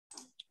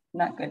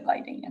not good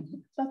lighting in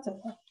here. That's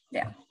okay.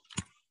 Yeah.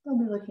 I'll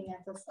be looking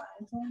at the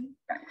slides.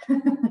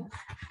 Right.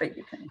 But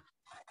you can.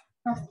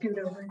 I'll scoot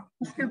over.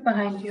 I'll scoot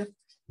behind you.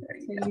 There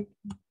you go.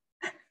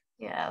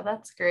 Yeah,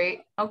 that's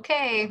great.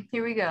 Okay,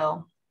 here we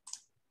go.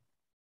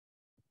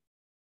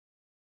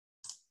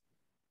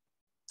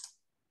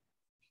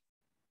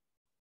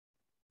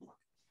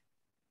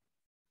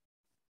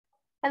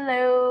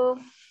 Hello.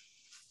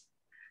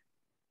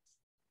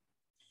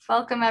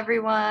 Welcome,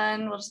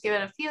 everyone. We'll just give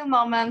it a few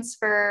moments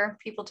for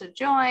people to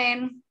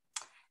join,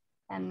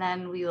 and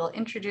then we will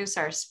introduce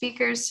our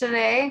speakers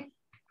today.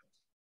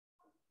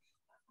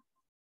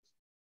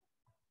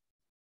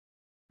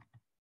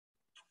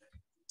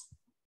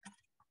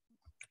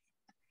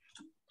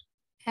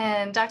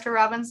 And Dr.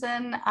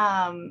 Robinson,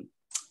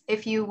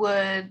 if you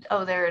would,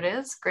 oh, there it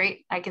is.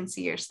 Great. I can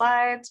see your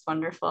slides.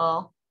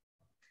 Wonderful.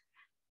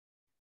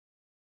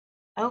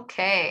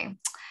 Okay.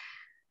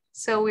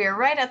 So we are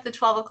right at the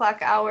 12 o'clock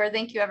hour.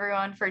 Thank you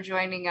everyone for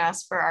joining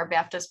us for our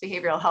Baptist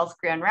Behavioral Health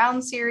Grand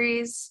Round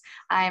series.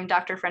 I am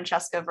Dr.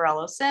 Francesca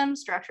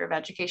Varello-Sims, Director of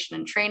Education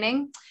and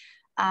Training.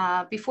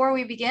 Before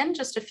we begin,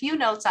 just a few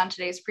notes on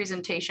today's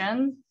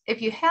presentation.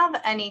 If you have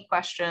any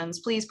questions,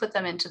 please put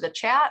them into the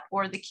chat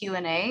or the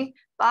Q&A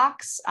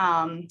box.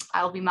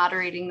 I'll be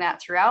moderating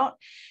that throughout.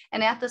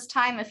 And at this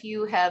time, if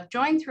you have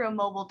joined through a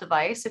mobile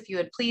device, if you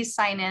would please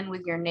sign in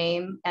with your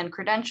name and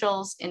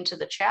credentials into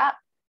the chat.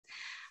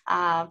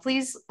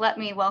 Please let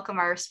me welcome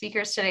our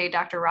speakers today,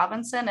 Dr.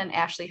 Robinson and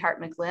Ashley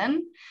Hart-McGlynn.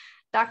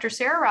 Dr.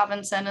 Sarah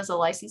Robinson is a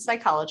licensed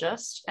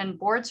psychologist and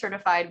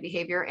board-certified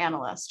behavior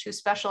analyst who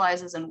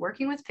specializes in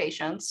working with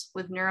patients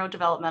with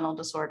neurodevelopmental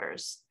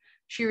disorders.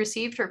 She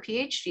received her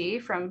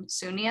PhD from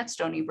SUNY at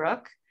Stony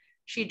Brook.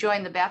 She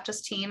joined the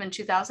Baptist team in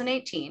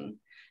 2018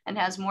 and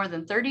has more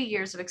than 30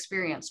 years of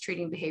experience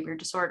treating behavior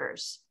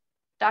disorders.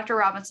 Dr.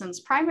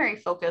 Robinson's primary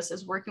focus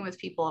is working with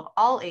people of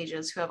all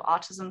ages who have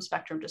autism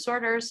spectrum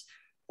disorders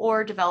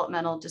or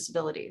developmental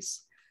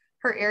disabilities.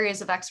 Her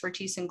areas of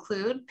expertise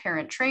include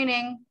parent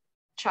training,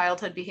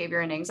 childhood behavior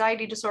and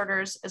anxiety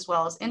disorders, as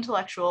well as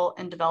intellectual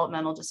and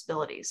developmental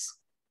disabilities.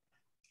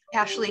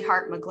 Ashley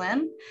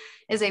Hart-McGlynn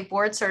is a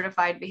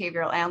board-certified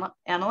behavioral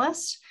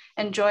analyst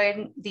and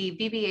joined the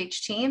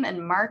BBH team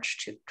in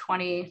March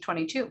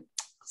 2022.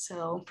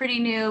 So pretty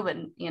new, but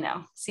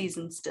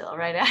seasoned still,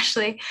 right,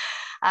 Ashley?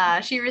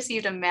 She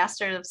received a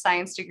Master of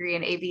Science degree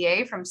in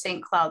ABA from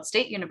St. Cloud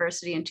State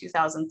University in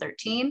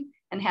 2013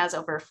 and has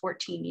over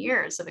 14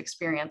 years of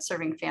experience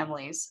serving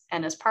families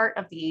and is part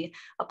of the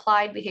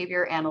Applied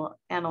Behavior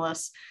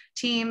Analyst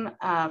team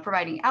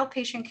providing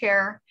outpatient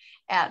care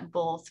at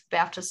both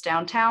Baptist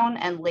Downtown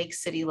and Lake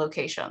City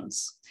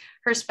locations.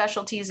 Her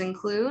specialties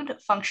include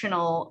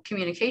functional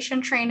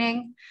communication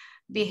training,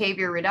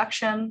 behavior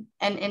reduction,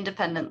 and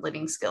independent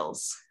living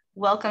skills.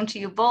 Welcome to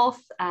you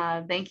both.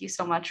 Thank you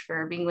so much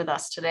for being with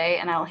us today,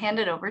 and I'll hand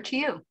it over to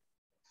you.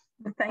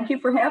 Thank you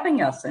for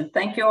having us, and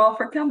thank you all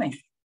for coming.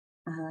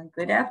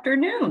 Good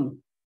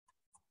afternoon.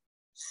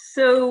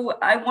 So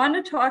I want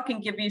to talk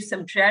and give you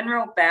some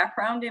general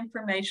background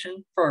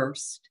information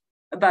first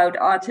about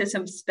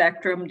autism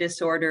spectrum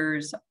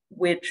disorders,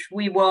 which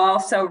we will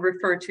also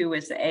refer to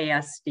as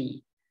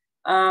ASD.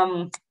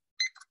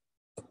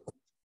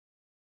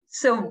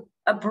 So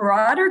a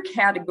broader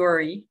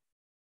category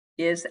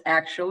is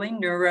actually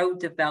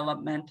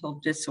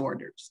neurodevelopmental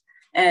disorders.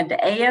 And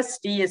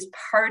ASD is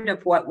part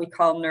of what we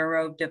call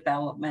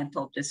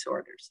neurodevelopmental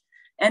disorders.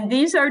 And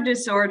these are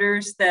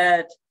disorders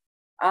that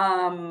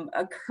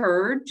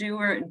occur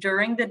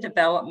during the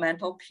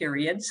developmental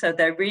period. So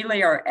they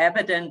really are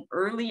evident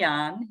early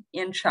on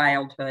in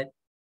childhood.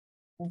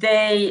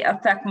 They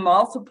affect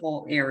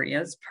multiple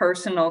areas: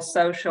 personal,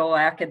 social,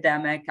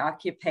 academic,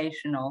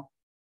 occupational.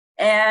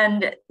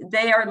 And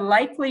they are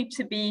likely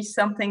to be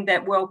something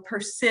that will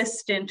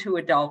persist into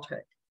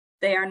adulthood.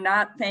 They are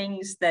not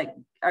things that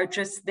are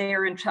just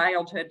there in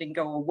childhood and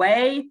go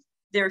away.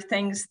 They're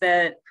things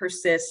that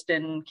persist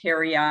and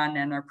carry on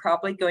and are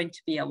probably going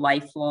to be a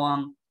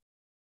lifelong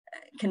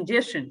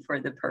condition for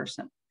the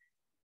person.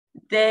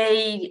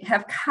 They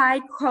have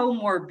high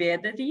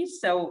comorbidities,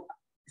 so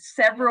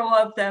several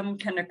of them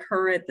can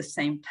occur at the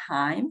same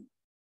time,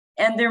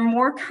 and they're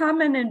more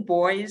common in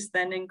boys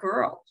than in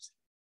girls.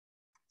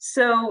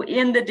 So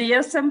in the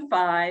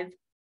DSM-5,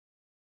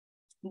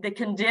 the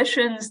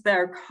conditions that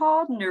are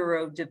called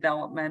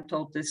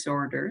neurodevelopmental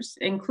disorders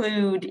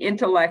include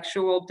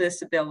intellectual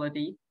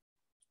disability,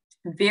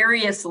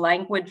 various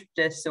language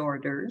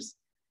disorders,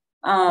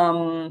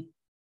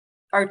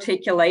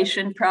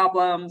 articulation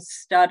problems,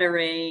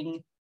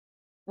 stuttering,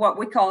 what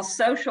we call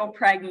social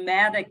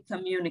pragmatic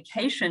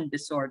communication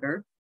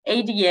disorder,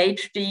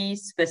 ADHD,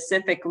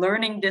 specific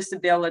learning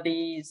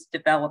disabilities,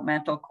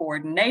 developmental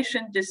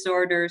coordination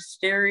disorder,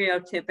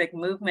 stereotypic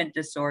movement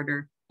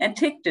disorder, and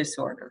tic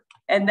disorder.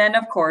 And then,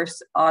 of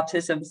course,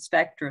 autism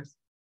spectrum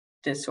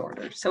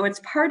disorder. So it's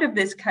part of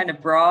this kind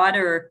of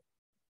broader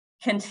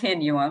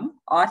continuum.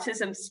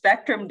 Autism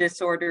spectrum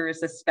disorder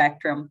is a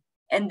spectrum,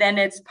 and then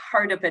it's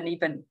part of an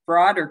even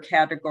broader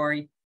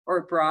category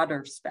or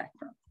broader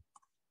spectrum.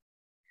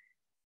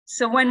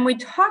 So when we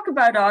talk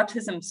about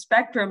autism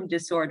spectrum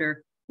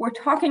disorder, we're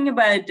talking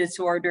about a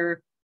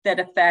disorder that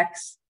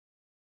affects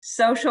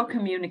social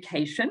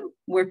communication,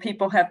 where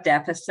people have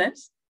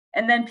deficits,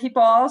 and then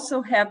people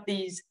also have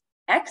these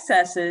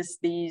excesses,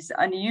 these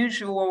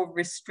unusual,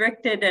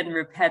 restricted, and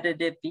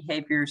repetitive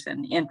behaviors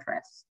and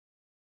interests.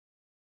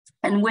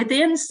 And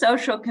within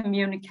social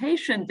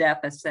communication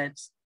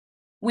deficits,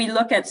 we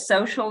look at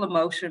social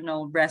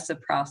emotional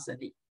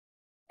reciprocity.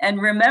 And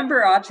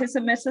remember,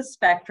 autism is a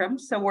spectrum,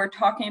 so we're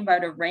talking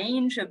about a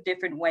range of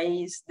different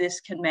ways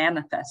this can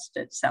manifest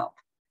itself.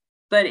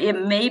 But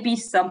it may be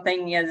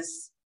something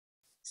as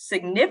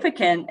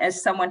significant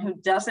as someone who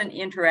doesn't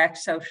interact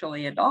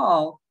socially at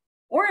all,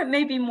 or it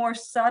may be more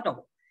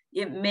subtle.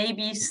 It may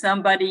be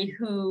somebody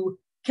who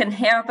can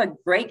have a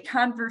great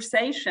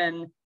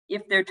conversation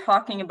if they're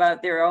talking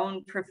about their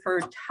own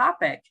preferred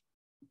topic,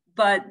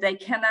 but they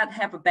cannot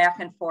have a back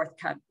and forth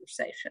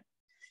conversation.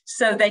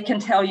 So they can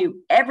tell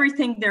you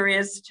everything there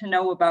is to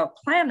know about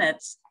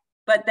planets,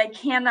 but they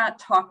cannot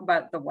talk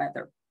about the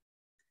weather.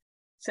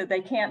 So they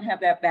can't have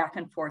that back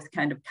and forth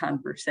kind of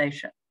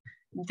conversation.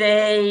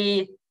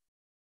 They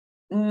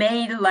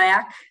may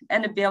lack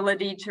an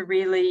ability to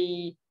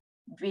really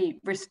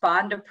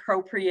respond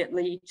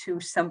appropriately to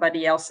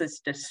somebody else's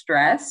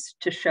distress,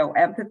 to show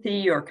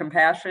empathy or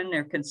compassion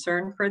or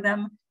concern for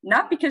them,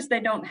 not because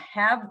they don't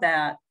have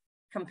that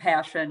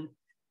compassion,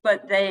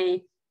 but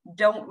they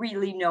don't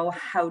really know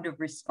how to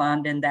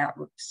respond in that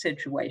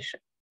situation.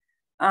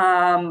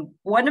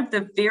 One of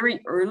the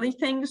very early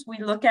things we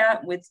look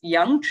at with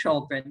young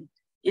children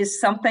is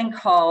something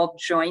called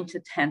joint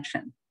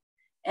attention.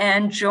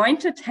 And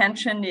joint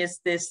attention is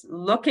this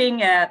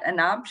looking at an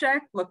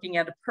object, looking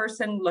at a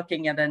person,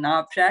 looking at an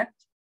object,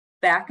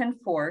 back and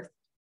forth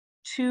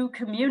to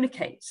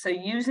communicate. So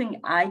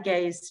using eye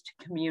gaze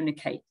to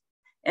communicate.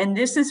 And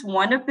this is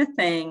one of the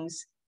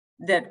things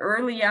that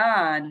early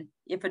on,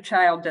 if a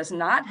child does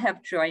not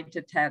have joint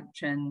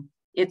attention,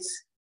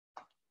 it's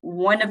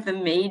one of the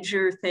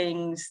major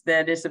things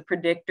that is a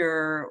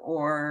predictor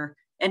or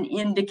an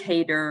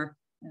indicator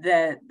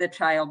that the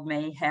child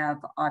may have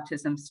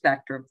autism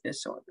spectrum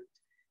disorder.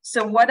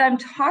 So what I'm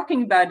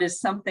talking about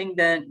is something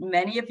that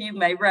many of you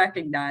may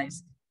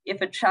recognize. If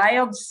a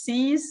child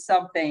sees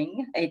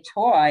something, a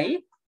toy,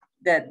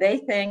 that they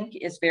think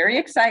is very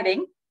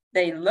exciting,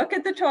 they look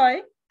at the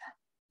toy,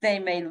 they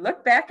may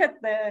look back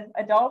at the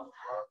adult,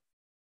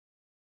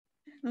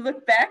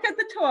 look back at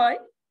the toy,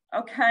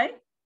 okay?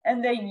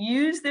 And they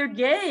use their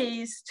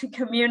gaze to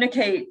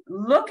communicate,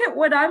 look at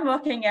what I'm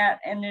looking at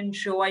and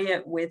enjoy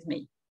it with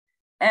me.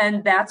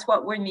 And that's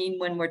what we mean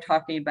when we're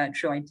talking about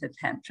joint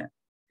attention.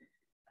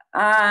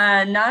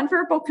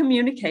 Nonverbal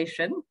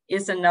communication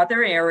is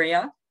another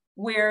area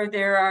where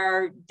there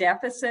are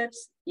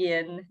deficits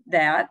in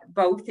that,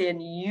 both in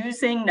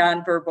using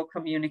nonverbal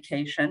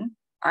communication,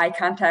 eye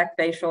contact,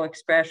 facial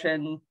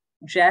expression,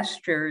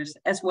 gestures,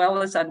 as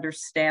well as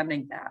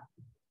understanding that.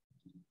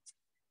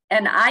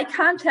 And eye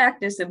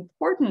contact is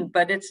important,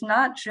 but it's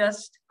not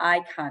just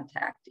eye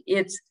contact.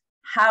 It's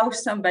how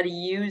somebody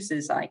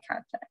uses eye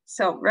contact.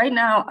 So right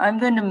now I'm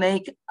going to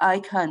make eye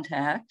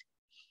contact.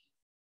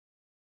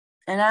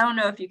 And I don't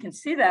know if you can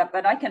see that,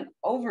 but I can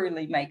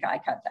overly make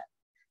eye contact.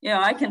 You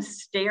know, I can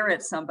stare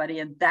at somebody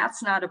and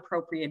that's not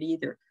appropriate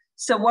either.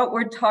 So what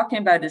we're talking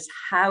about is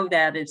how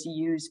that is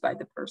used by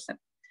the person.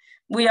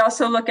 We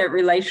also look at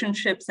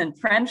relationships and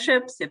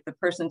friendships, if the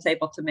person's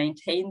able to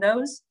maintain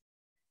those.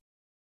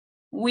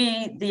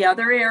 The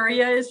other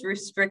area is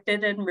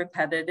restricted and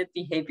repetitive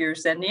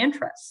behaviors and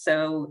interests.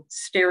 So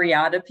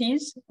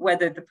stereotypies,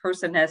 whether the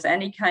person has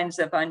any kinds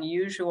of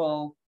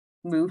unusual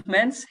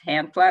movements,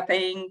 hand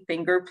flapping,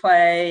 finger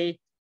play,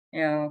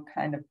 you know,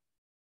 kind of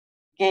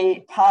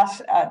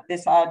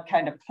this odd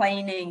kind of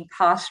planing,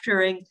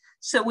 posturing.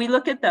 So we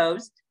look at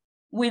those.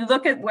 We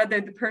look at whether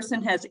the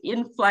person has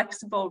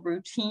inflexible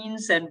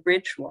routines and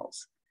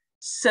rituals.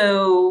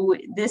 So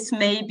this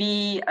may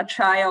be a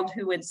child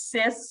who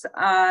insists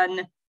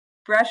on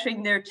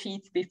brushing their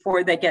teeth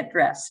before they get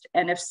dressed.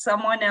 And if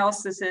someone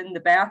else is in the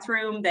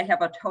bathroom, they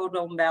have a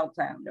total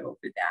meltdown over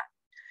that.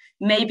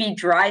 Maybe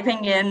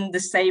driving in the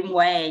same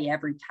way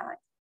every time.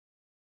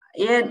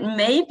 It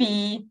may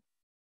be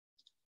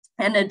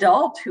an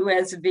adult who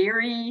has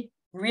very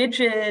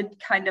rigid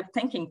kind of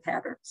thinking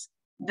patterns,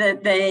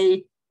 that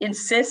they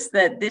insist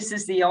that this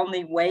is the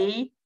only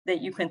way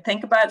that you can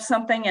think about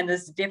something, and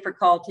there's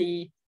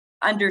difficulty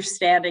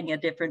understanding a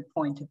different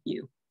point of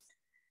view.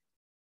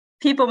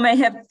 People may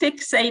have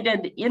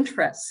fixated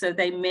interests, so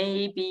they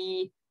may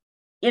be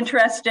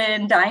interested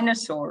in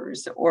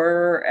dinosaurs,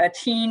 or a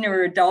teen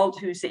or adult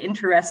who's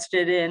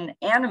interested in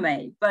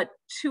anime, but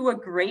to a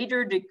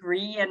greater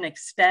degree and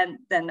extent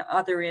than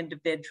other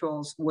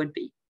individuals would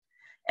be.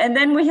 And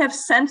then we have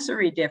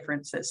sensory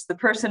differences. The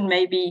person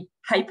may be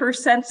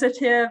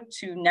hypersensitive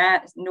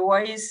to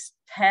noise,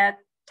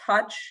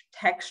 touch,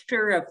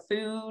 texture of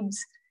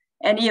foods,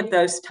 any of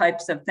those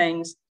types of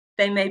things.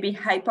 They may be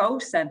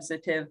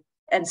hyposensitive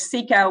and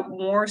seek out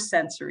more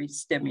sensory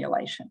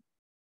stimulation.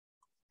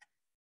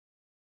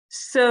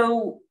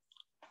 So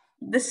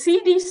the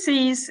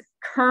CDC's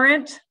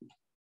current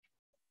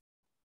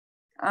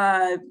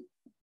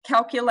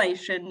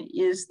calculation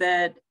is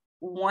that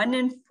 1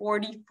 in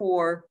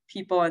 44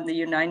 people in the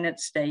United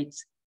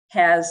States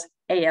has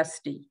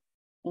ASD.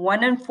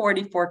 1 in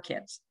 44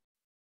 kids.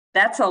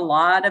 That's a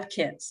lot of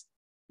kids,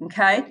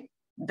 okay?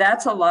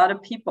 That's a lot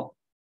of people.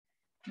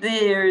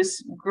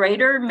 There's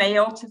greater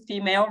male to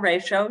female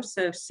ratio.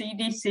 So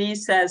CDC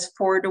says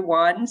 4 to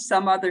 1.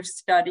 Some other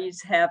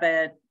studies have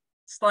it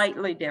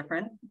slightly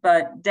different,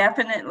 but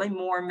definitely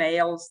more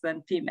males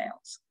than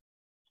females.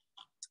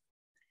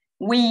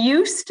 We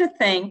used to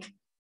think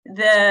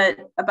that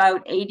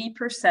about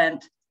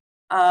 80%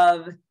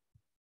 of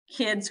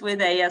kids with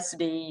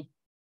ASD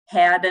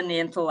had an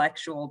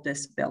intellectual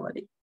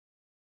disability.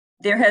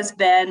 There has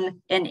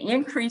been an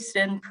increase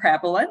in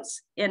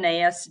prevalence in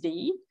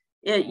ASD.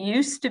 It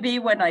used to be,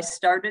 when I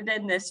started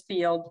in this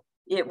field,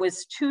 it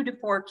was 2 to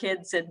 4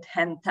 kids in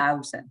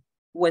 10,000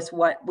 was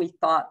what we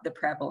thought the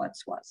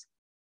prevalence was.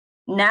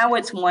 Now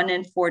it's 1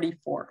 in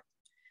 44.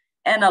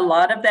 And a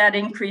lot of that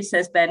increase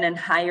has been in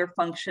higher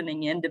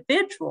functioning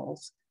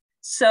individuals.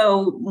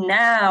 So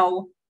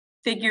now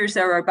figures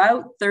are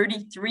about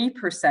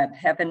 33%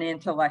 have an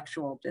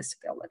intellectual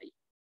disability,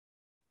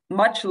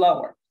 much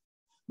lower,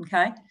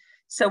 okay?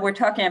 So we're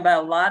talking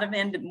about a lot of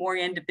more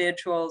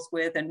individuals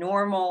with a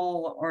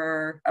normal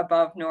or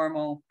above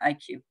normal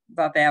IQ,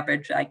 above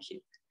average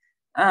IQ.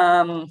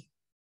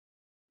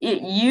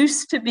 It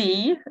used to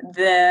be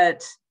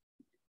that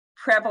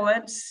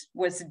prevalence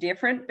was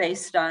different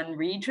based on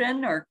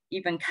region or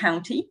even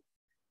county,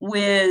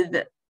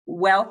 with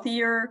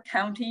wealthier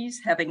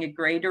counties having a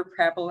greater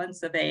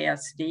prevalence of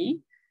ASD.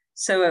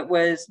 So it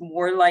was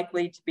more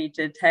likely to be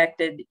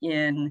detected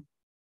in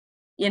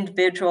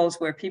individuals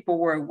where people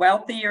were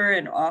wealthier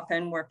and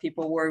often where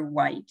people were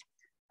white.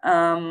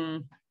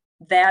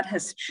 That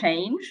has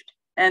changed.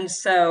 And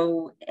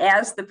so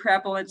as the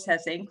prevalence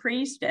has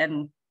increased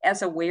and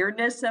as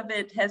awareness of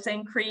it has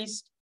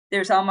increased,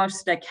 there's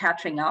almost a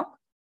catching up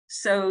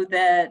so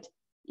that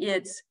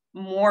it's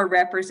more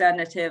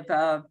representative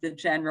of the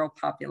general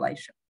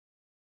population.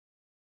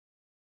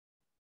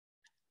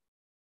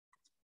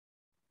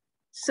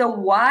 So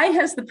why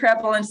has the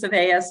prevalence of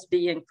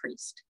ASD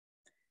increased?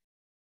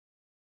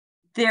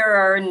 There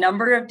are a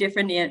number of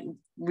different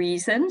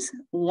reasons.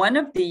 One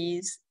of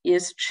these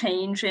is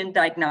change in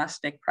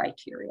diagnostic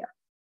criteria.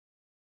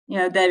 You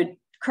know, the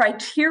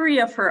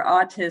criteria for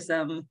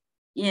autism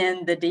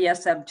in the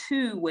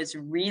DSM-2 was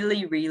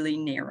really, really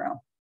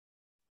narrow.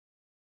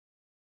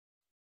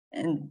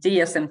 And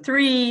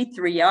DSM-3,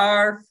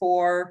 3R,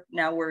 4,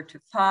 now we're to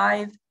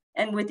 5.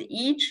 And with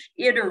each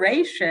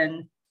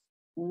iteration,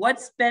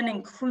 what's been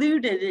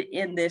included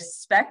in this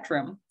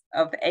spectrum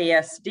of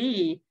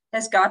ASD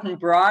has gotten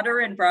broader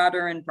and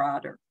broader and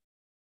broader.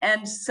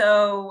 And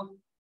so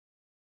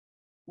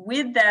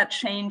with that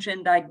change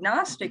in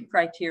diagnostic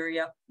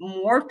criteria,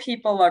 more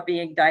people are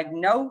being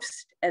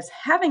diagnosed as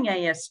having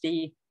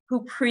ASD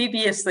who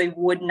previously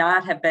would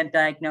not have been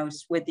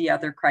diagnosed with the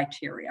other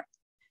criteria.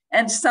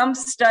 And some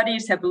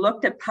studies have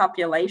looked at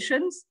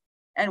populations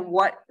and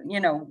what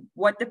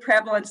the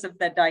prevalence of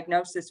the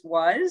diagnosis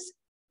was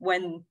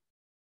when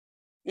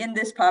in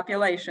this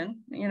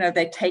population,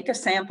 they take a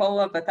sample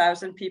of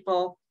 1,000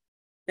 people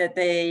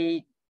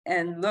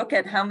and look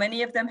at how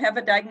many of them have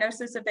a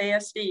diagnosis of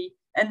ASD.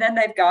 And then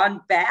they've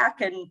gone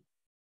back and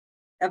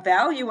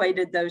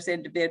evaluated those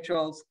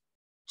individuals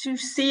to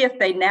see if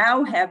they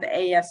now have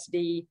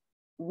ASD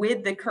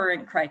with the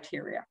current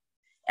criteria.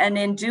 And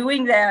in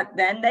doing that,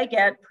 then they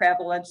get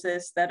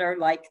prevalences that are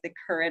like the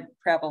current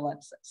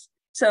prevalences.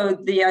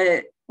 So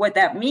what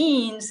that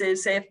means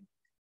is if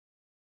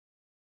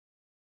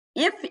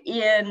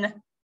in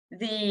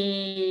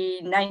the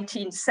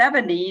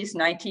 1970s,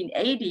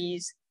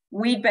 1980s,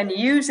 we'd been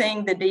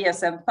using the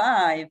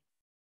DSM-5,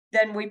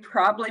 then we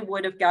probably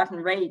would have gotten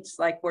rates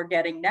like we're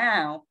getting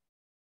now,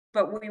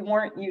 but we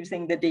weren't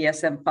using the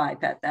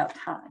DSM-5 at that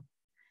time.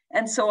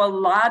 And so a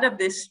lot of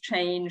this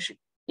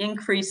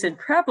increase in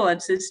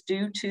prevalence is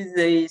due to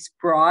these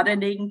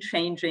broadening,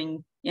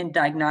 changing in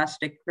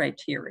diagnostic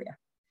criteria.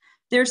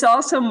 There's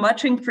also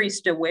much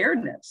increased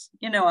awareness.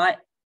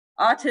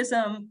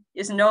 Autism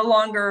is no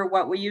longer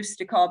what we used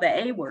to call the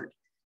A word.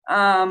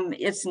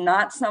 It's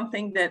not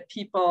something that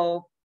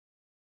people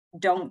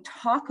don't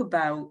talk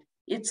about.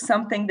 It's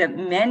something that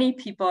many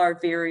people are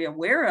very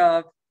aware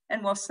of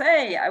and will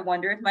say, I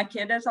wonder if my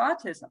kid has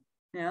autism.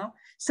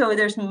 So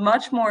there's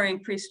much more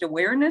increased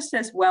awareness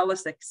as well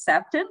as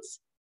acceptance,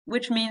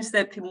 which means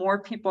that more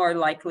people are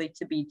likely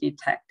to be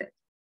detected.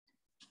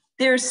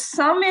 There's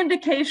some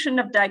indication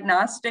of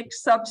diagnostic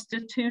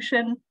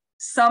substitution.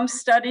 Some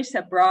studies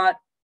have brought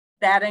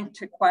that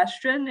into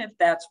question, if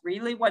that's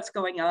really what's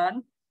going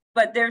on.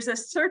 But there's a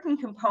certain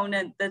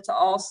component that's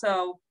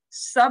also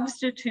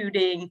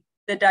substituting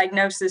the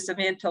diagnosis of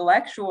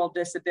intellectual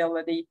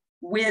disability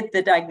with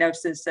the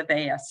diagnosis of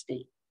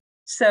ASD.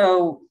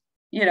 So,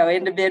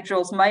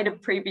 individuals might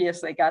have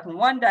previously gotten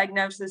one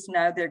diagnosis,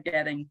 now they're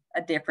getting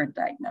a different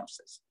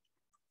diagnosis.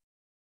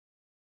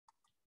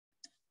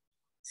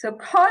 So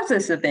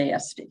causes of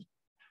ASD.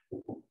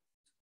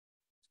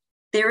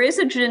 There is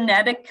a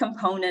genetic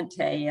component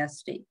to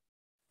ASD.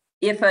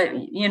 If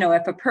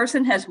a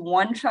person has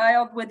one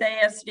child with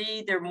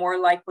ASD, they're more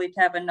likely to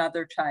have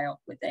another child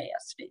with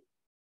ASD.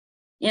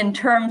 In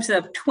terms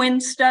of twin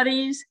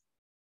studies,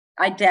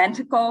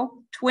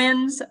 identical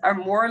twins are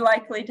more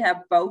likely to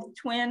have both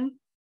twin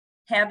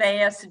have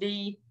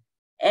ASD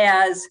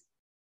as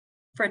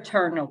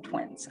fraternal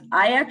twins.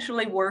 I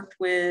actually worked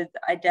with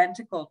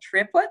identical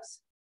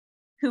triplets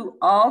who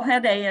all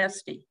had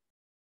ASD.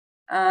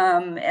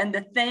 And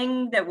the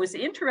thing that was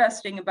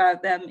interesting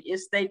about them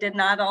is they did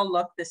not all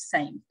look the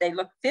same. They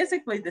looked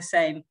physically the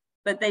same,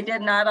 but they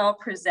did not all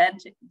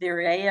present, their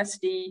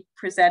ASD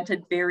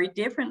presented very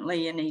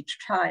differently in each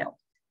child.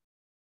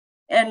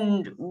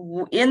 And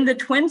in the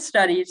twin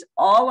studies,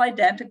 all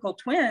identical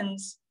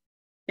twins,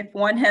 if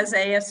one has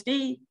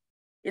ASD,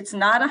 it's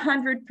not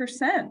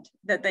 100%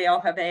 that they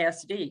all have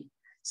ASD.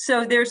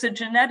 So there's a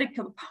genetic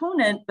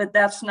component, but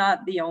that's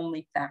not the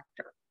only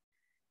factor.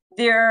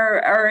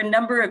 There are a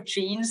number of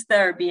genes that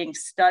are being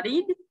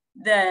studied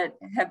that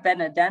have been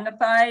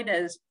identified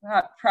as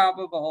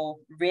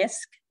probable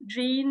risk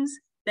genes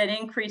that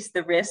increase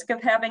the risk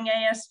of having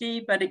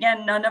ASD. But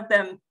again, none of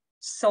them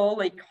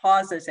solely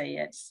causes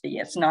ASD.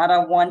 It's not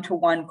a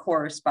one-to-one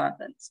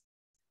correspondence.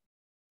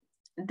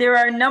 There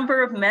are a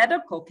number of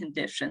medical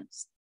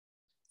conditions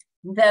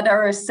that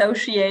are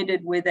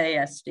associated with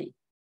ASD.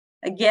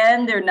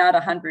 Again, they're not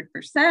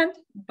 100%,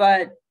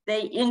 but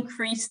they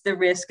increase the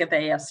risk of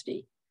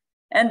ASD.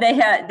 And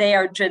they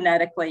are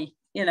genetically,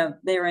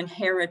 they're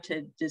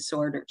inherited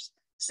disorders.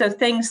 So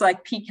things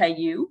like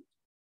PKU,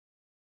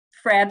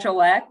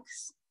 Fragile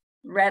X,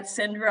 Rett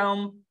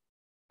syndrome,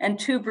 and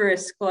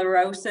tuberous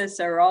sclerosis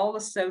are all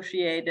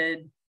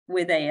associated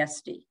with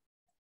ASD.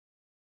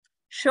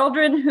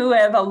 Children who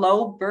have a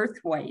low birth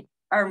weight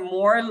are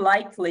more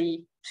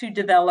likely to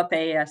develop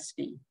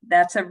ASD.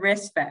 That's a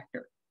risk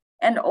factor.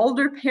 And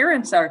older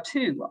parents are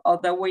too,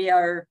 although we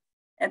are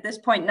at this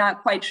point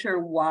not quite sure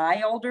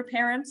why older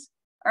parents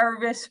are a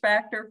risk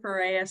factor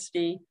for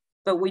ASD,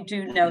 but we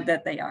do know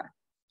that they are.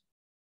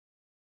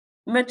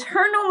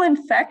 Maternal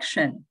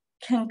infection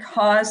can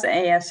cause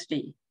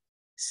ASD.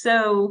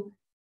 So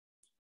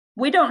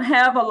we don't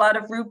have a lot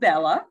of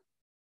rubella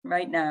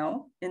right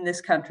now in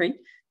this country,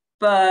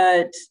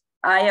 but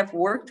I have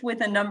worked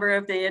with a number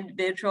of the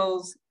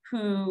individuals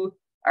who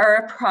are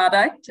a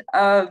product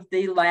of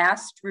the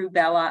last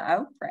rubella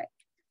outbreak,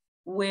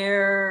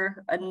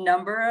 where a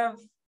number of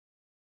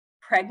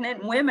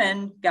pregnant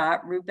women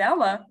got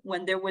rubella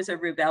when there was a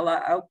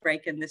rubella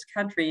outbreak in this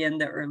country in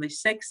the early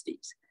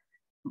 60s.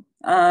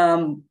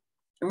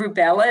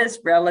 Rubella is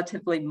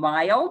relatively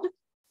mild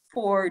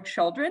for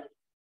children,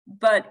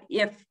 but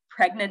if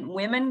pregnant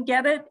women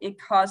get it, it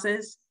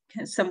causes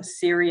some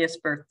serious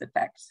birth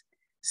defects.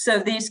 So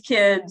these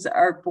kids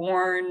are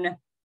born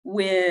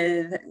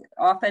with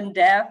often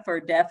deaf or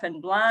deaf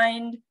and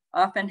blind,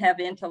 often have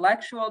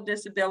intellectual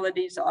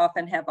disabilities,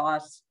 often have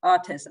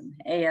autism,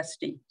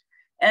 ASD.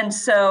 And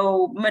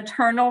so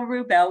maternal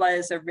rubella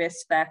is a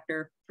risk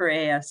factor for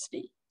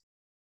ASD.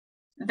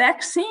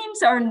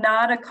 Vaccines are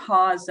not a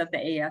cause of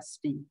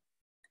ASD.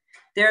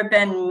 There have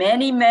been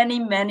many, many,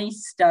 many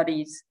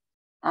studies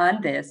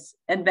on this,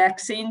 and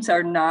vaccines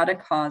are not a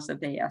cause of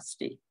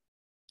ASD.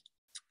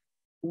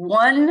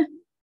 One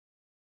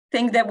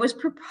thing that was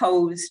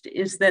proposed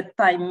is that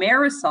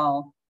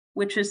thimerosal,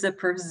 which is a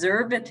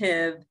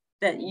preservative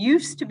that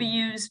used to be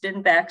used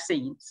in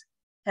vaccines,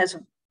 has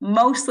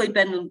mostly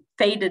been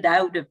faded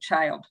out of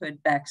childhood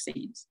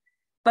vaccines.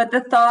 But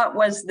the thought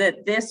was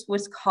that this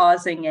was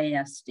causing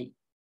ASD.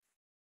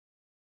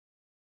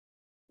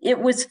 It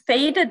was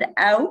faded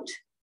out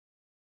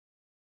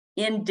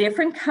in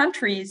different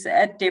countries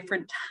at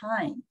different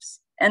times.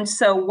 And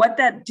so what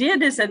that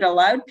did is it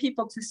allowed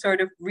people to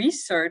sort of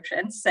research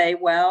and say,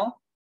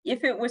 well,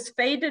 if it was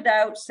faded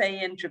out,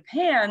 say in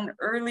Japan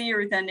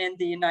earlier than in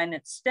the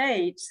United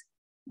States,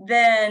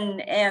 then,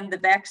 and the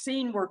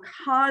vaccine were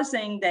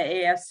causing the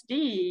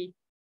ASD,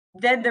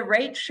 then the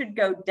rate should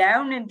go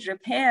down in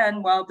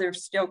Japan while they're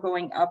still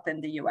going up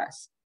in the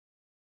US.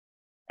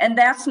 And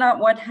that's not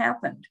what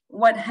happened.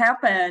 What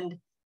happened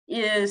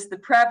is the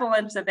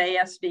prevalence of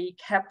ASD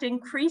kept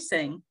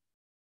increasing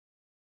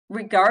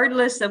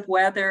regardless of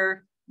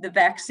whether the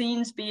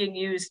vaccines being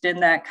used in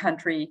that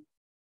country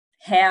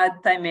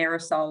had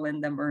thimerosal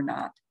in them or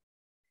not.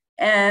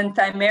 And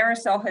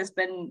thimerosal has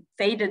been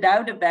faded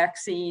out of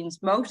vaccines,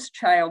 most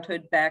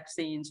childhood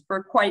vaccines,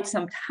 for quite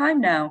some time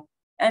now,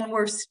 and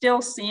we're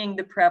still seeing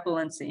the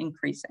prevalence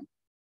increasing.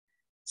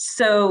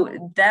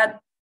 So that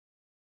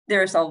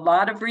there's a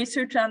lot of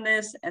research on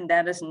this, and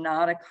that is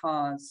not a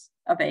cause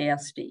of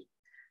ASD.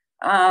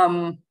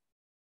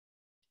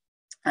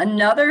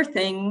 Another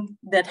thing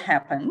that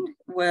happened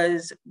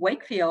was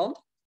Wakefield,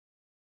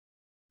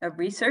 a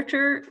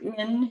researcher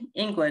in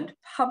England,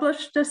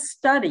 published a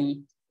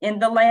study in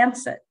The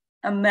Lancet,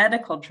 a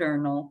medical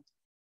journal,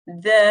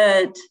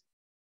 that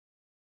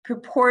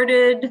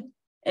purported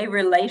a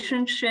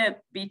relationship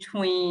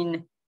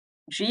between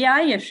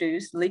GI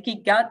issues, leaky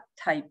gut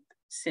type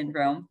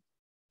syndrome,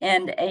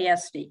 and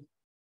ASD,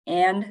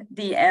 and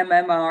the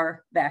MMR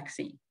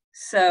vaccine.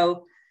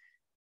 So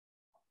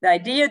the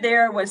idea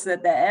there was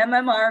that the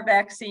MMR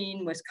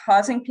vaccine was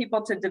causing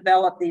people to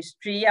develop these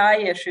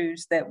GI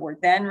issues that were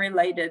then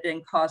related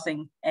in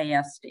causing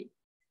ASD.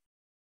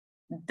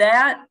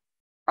 That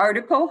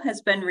article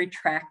has been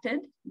retracted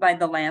by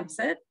the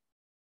Lancet.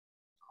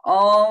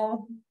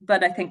 All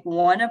but I think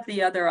one of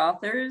the other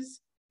authors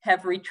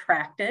have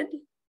retracted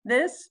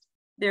this.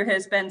 There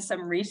has been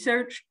some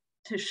research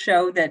to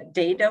show that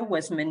data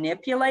was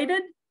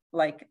manipulated,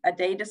 like a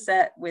data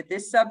set with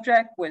this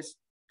subject was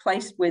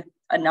placed with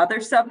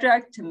another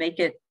subject to make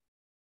it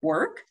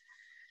work.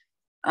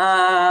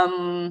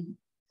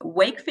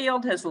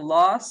 Wakefield has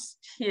lost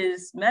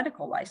his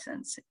medical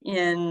license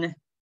in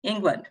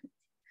England.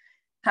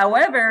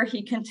 However,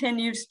 he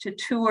continues to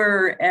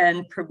tour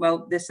and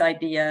promote this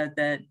idea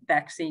that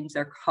vaccines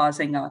are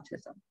causing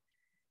autism.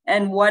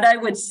 And what I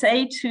would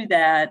say to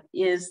that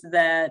is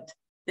that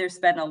there's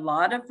been a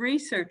lot of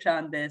research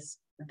on this.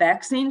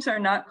 Vaccines are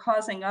not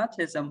causing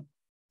autism,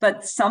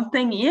 but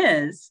something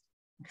is,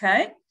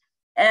 okay?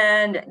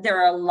 And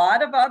there are a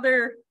lot of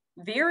other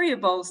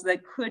variables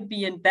that could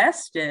be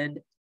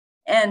invested,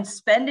 and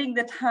spending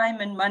the time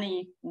and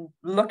money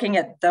looking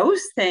at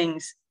those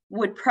things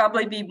would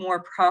probably be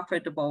more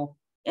profitable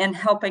in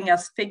helping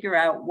us figure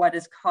out what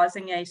is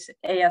causing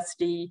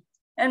ASD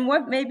and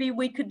what maybe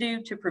we could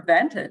do to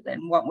prevent it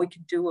and what we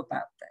could do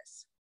about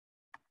this.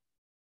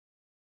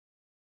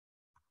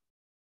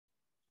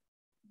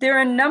 There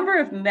are a number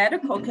of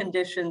medical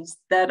conditions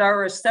that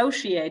are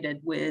associated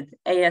with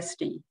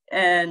ASD,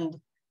 and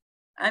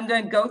I'm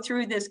going to go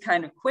through this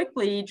kind of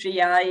quickly: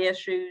 GI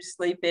issues,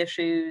 sleep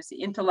issues,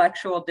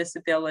 intellectual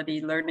disability,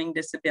 learning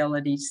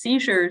disability,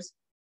 seizures.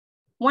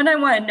 What I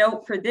want to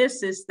note for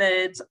this is that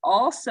it's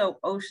also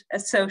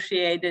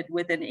associated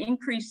with an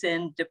increase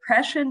in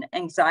depression,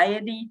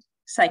 anxiety,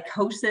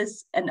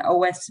 psychosis, and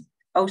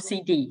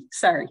OCD.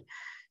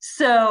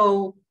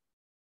 So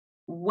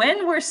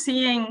when we're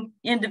seeing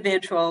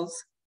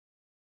individuals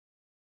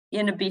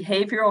in a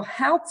behavioral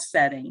health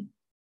setting,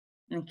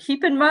 and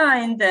keep in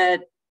mind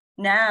that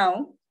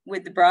now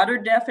with the broader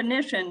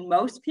definition,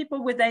 most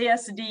people with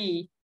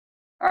ASD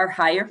are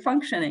higher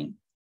functioning.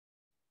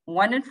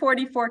 1 in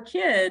 44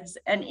 kids,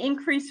 an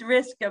increased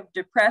risk of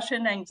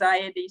depression,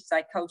 anxiety,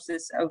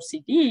 psychosis,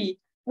 OCD,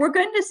 we're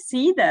going to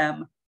see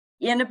them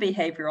in a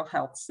behavioral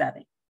health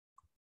setting.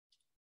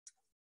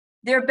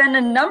 There have been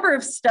a number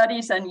of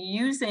studies on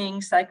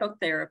using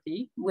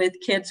psychotherapy with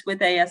kids with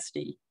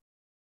ASD.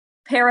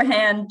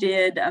 Parahan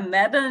did a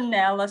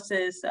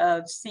meta-analysis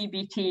of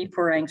CBT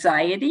for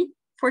anxiety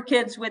for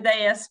kids with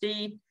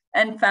ASD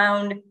and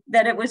found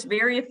that it was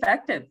very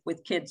effective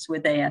with kids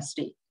with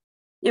ASD.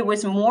 It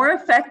was more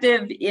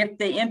effective if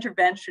the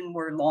intervention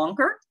were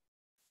longer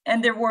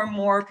and there were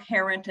more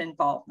parent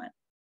involvement.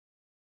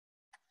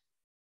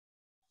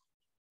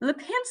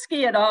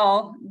 Lipinski et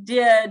al.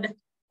 Did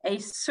a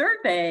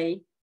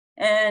survey,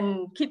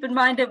 and keep in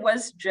mind it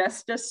was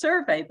just a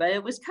survey, but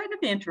it was kind of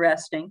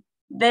interesting.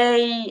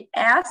 They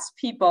asked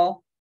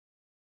people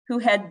who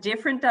had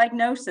different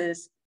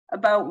diagnoses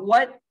about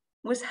what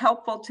was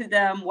helpful to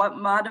them, what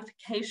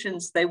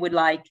modifications they would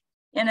like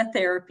in a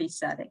therapy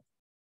setting.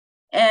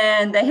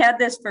 And they had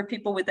this for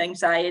people with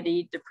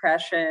anxiety,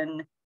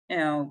 depression,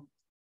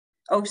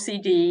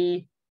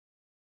 OCD,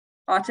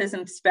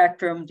 autism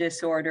spectrum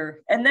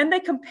disorder. And then they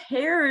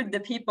compared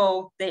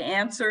the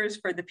answers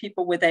for the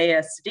people with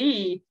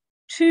ASD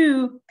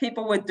to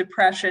people with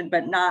depression,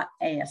 but not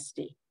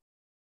ASD.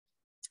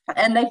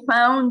 And they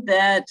found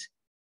that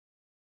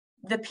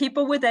the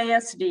people with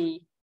ASD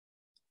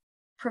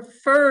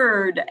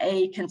preferred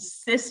a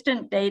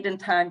consistent date and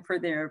time for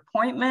their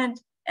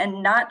appointment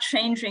and not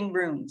changing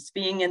rooms,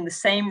 being in the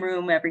same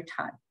room every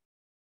time.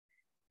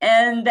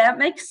 And that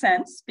makes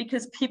sense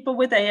because people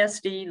with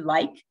ASD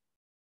like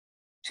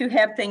to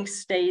have things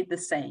stay the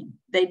same.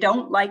 They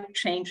don't like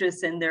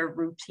changes in their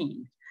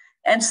routine.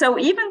 And so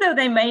even though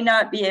they may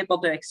not be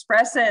able to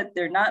express it,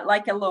 they're not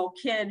like a little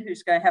kid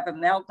who's going to have a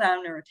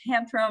meltdown or a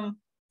tantrum,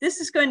 this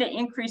is going to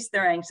increase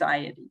their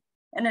anxiety.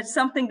 And it's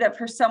something that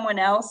for someone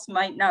else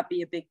might not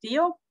be a big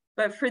deal,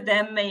 but for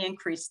them may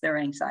increase their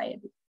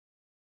anxiety.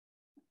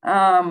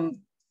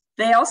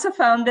 They also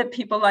found that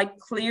people like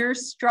clear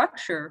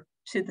structure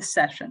to the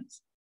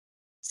sessions.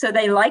 So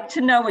they like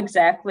to know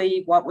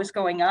exactly what was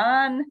going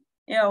on,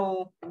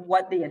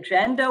 what the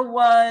agenda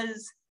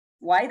was,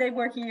 why they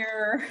were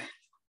here.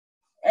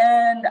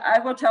 And I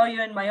will tell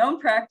you in my own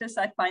practice,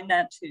 I find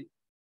that too.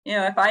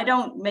 If I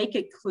don't make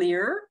it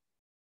clear,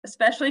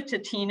 especially to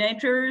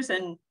teenagers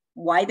and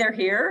why they're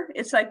here,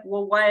 it's like,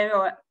 well,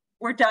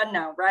 we're done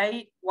now,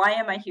 right? Why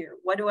am I here?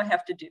 What do I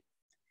have to do?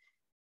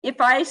 If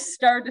I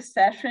start a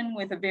session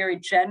with a very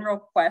general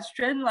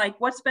question, like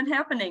what's been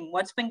happening?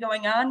 What's been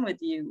going on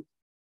with you?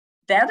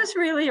 That is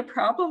really a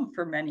problem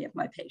for many of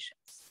my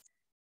patients.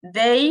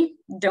 They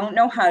don't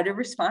know how to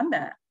respond to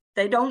that.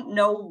 They don't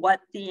know what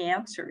the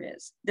answer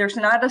is. There's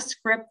not a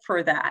script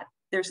for that.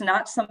 There's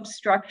not some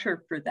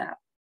structure for that.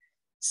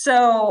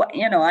 So,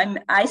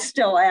 I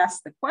still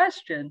ask the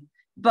question,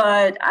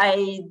 but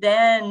I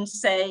then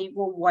say,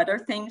 well, what are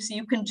things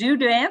you can do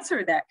to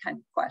answer that kind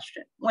of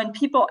question? When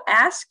people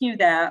ask you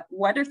that,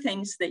 what are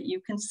things that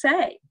you can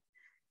say?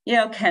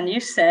 Can you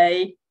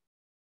say,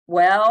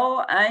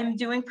 well, I'm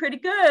doing pretty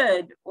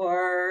good,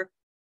 or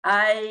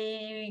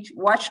I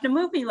watched a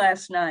movie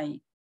last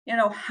night?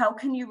 How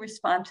can you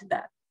respond to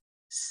that?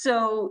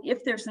 So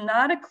if there's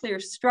not a clear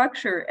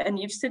structure and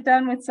you sit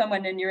down with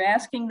someone and you're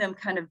asking them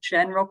kind of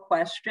general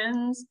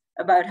questions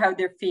about how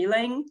they're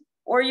feeling,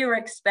 or you're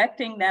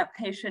expecting that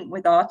patient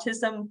with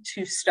autism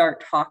to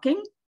start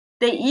talking,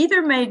 they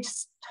either may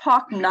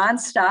talk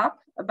nonstop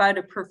about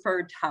a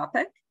preferred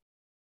topic,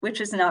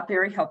 which is not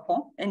very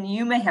helpful, and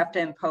you may have to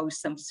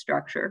impose some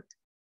structure,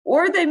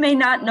 or they may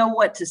not know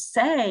what to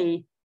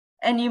say,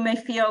 and you may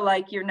feel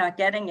like you're not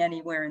getting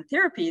anywhere in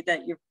therapy,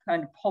 that you're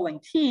kind of pulling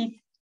teeth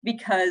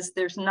because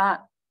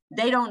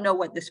they don't know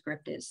what the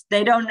script is.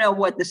 They don't know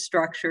what the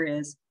structure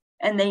is,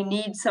 and they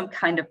need some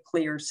kind of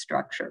clear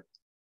structure.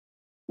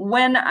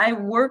 When I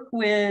work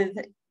with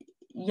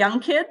young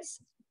kids,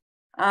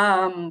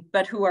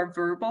 but who are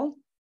verbal,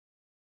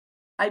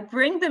 I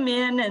bring them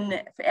in,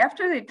 and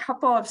after a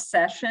couple of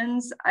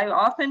sessions, I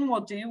often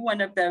will do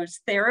one of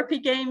those therapy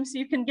games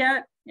you can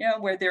get,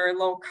 where there are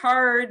little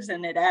cards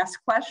and it asks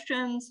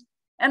questions.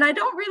 And I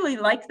don't really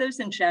like those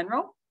in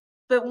general,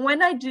 but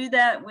when I do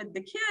that with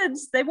the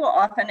kids, they will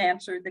often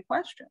answer the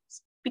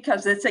questions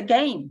because it's a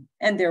game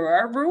and there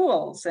are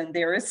rules and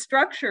there is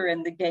structure,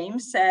 and the game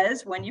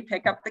says when you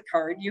pick up the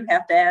card, you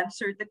have to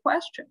answer the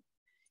question.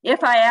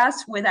 If I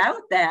ask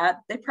without that,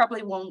 they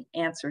probably won't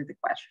answer the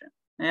question,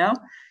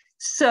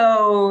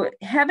 So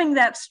having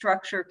that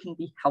structure can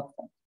be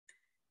helpful.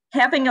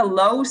 Having a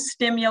low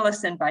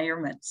stimulus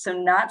environment, so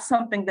not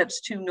something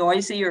that's too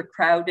noisy or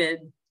crowded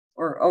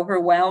or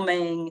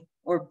overwhelming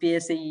or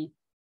busy,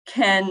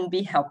 can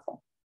be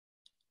helpful.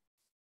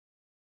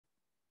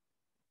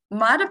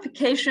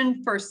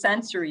 Modification for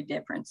sensory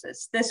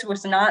differences. This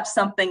was not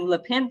something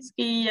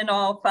Lipinski and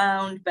all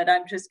found, but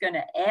I'm just going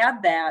to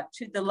add that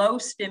to the low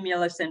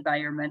stimulus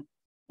environment.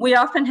 We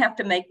often have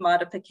to make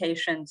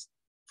modifications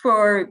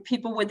for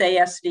people with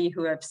ASD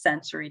who have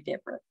sensory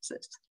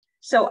differences.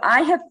 So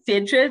I have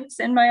fidgets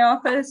in my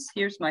office.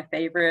 Here's my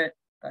favorite,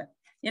 but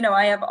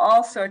I have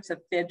all sorts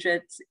of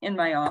fidgets in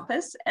my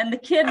office, and the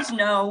kids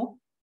know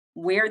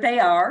where they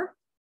are.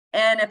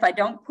 And if I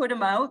don't put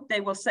them out, they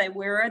will say,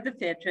 where are the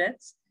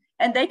fidgets?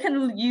 And they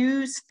can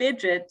use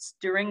fidgets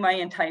during my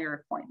entire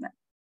appointment,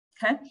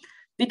 okay?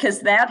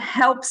 Because that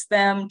helps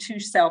them to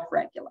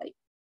self-regulate.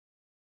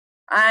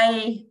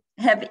 I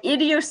have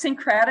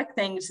idiosyncratic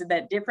things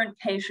that different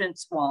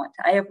patients want.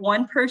 I have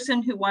one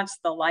person who wants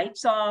the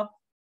lights off.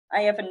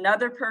 I have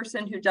another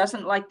person who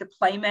doesn't like the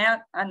play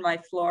mat on my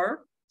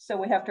floor, so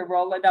we have to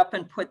roll it up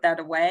and put that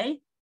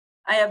away.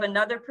 I have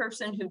another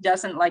person who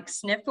doesn't like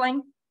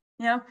sniffling.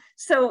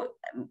 So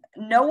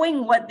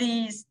knowing what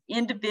these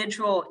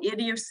individual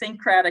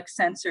idiosyncratic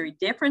sensory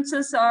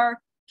differences are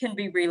can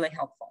be really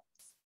helpful.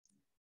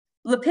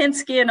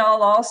 Lipinski and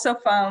all also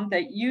found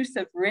that use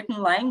of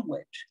written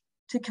language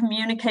to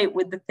communicate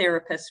with the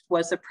therapist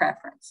was a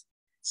preference.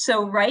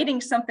 So writing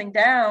something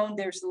down,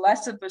 there's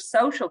less of a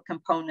social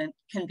component,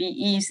 can be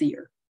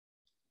easier.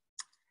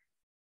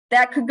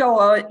 That could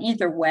go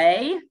either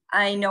way.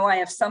 I know I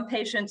have some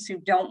patients who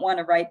don't want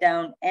to write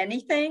down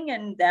anything,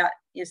 and that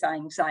is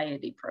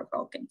anxiety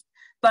provoking.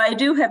 But I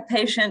do have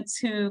patients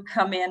who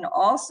come in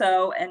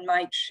also and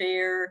might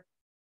share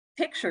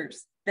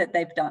pictures that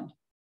they've done.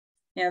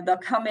 They'll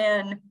come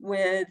in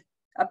with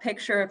a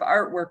picture of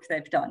artwork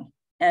they've done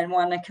and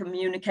want to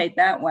communicate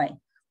that way.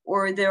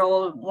 Or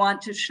they'll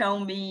want to show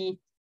me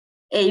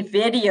a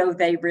video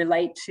they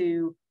relate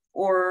to,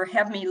 or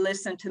have me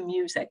listen to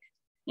music.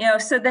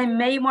 So they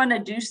may want to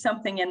do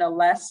something in a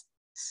less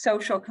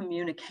social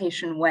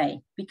communication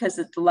way because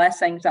it's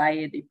less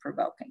anxiety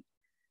provoking.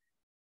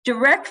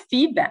 Direct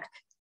feedback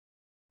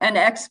and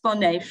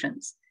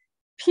explanations.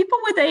 People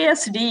with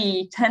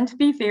ASD tend to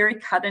be very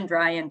cut and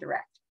dry and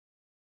direct.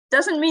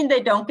 Doesn't mean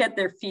they don't get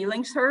their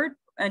feelings hurt,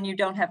 and you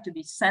don't have to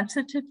be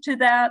sensitive to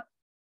that,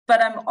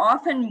 but I'm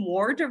often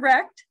more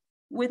direct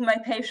with my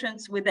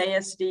patients with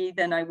ASD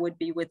than I would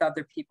be with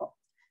other people,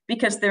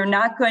 because they're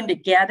not going to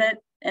get it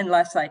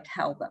unless I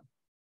tell them.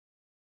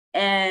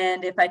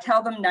 And if I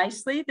tell them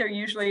nicely, they're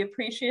usually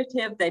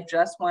appreciative. They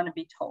just want to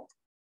be told.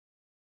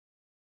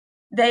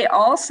 They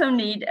also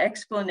need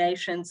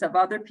explanations of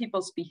other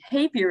people's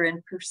behavior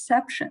and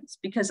perceptions,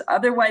 because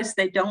otherwise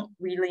they don't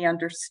really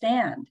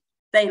understand.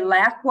 They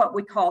lack what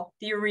we call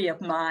theory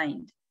of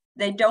mind.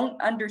 They don't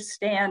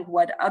understand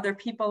what other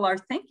people are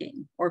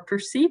thinking or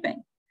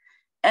perceiving.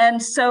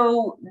 And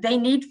so they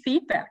need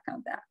feedback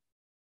on that.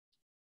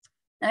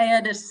 I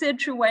had a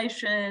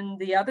situation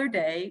the other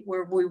day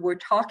where we were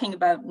talking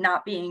about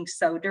not being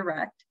so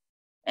direct.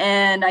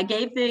 And I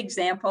gave the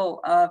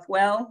example of,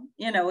 well,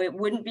 it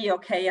wouldn't be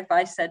okay if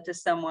I said to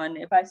someone,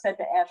 if I said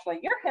to Ashley,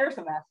 your hair's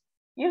a mess,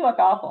 you look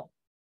awful.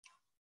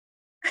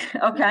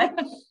 Okay.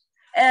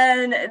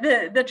 And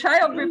the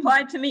child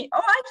replied to me,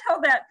 oh, I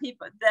tell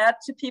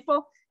that to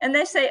people, and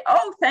they say,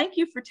 oh, thank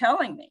you for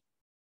telling me.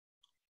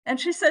 And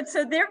she said,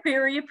 so they're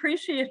very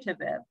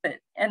appreciative of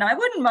it. And I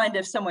wouldn't mind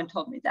if someone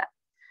told me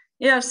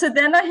that. So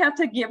then I have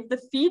to give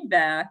the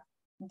feedback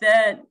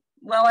that,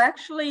 well,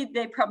 actually,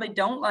 they probably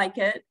don't like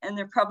it, and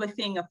they're probably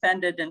feeling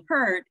offended and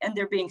hurt, and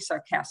they're being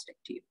sarcastic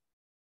to you.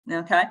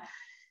 Okay.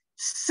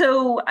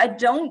 So I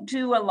don't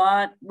do a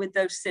lot with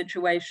those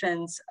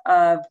situations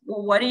of,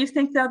 well, what do you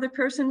think the other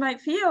person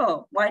might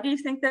feel? Why do you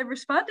think they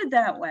responded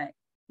that way?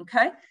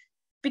 Okay.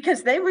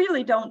 Because they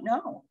really don't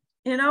know.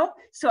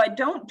 So I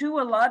don't do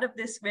a lot of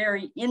this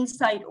very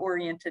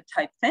insight-oriented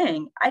type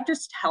thing. I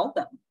just tell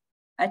them.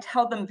 I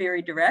tell them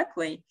very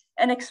directly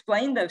and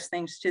explain those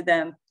things to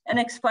them and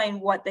explain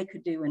what they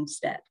could do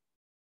instead.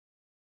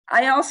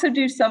 I also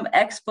do some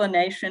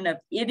explanation of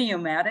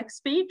idiomatic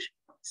speech.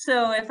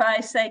 So if I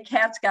say,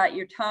 cat's got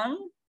your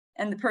tongue,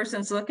 and the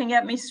person's looking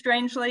at me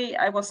strangely,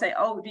 I will say,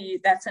 oh,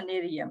 that's an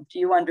idiom. Do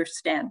you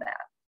understand that?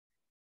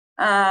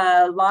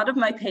 A lot of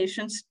my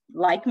patients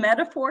like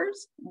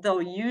metaphors.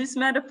 They'll use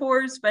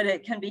metaphors, but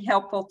it can be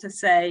helpful to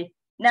say,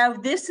 now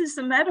this is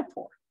a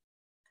metaphor,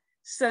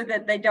 so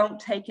that they don't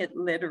take it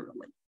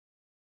literally.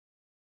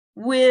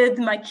 With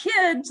my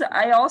kids,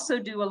 I also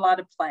do a lot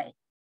of play.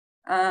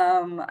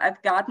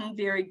 I've gotten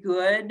very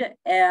good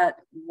at,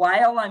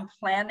 while I'm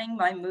planning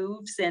my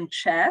moves in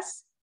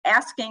chess,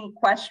 asking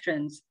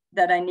questions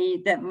that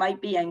might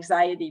be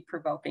anxiety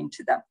provoking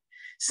to them.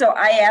 So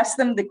I ask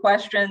them the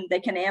question, they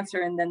can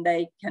answer, and then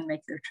they can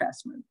make their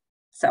chess move.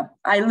 So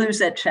I lose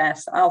at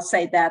chess. I'll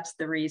say that's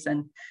the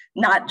reason,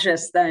 not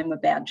just that I'm a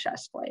bad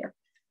chess player.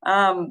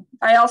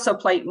 I also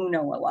play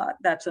Uno a lot.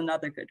 That's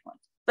another good one.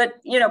 But,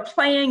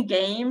 playing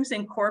games,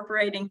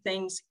 incorporating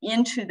things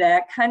into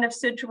that kind of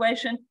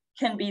situation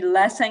can be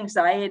less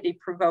anxiety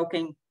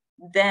provoking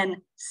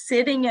than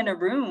sitting in a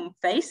room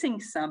facing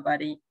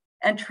somebody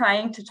and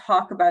trying to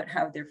talk about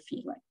how they're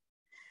feeling.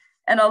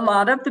 And a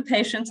lot of the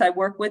patients I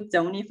work with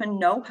don't even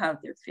know how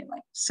they're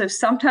feeling. So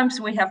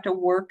sometimes we have to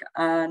work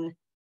on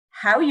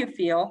how you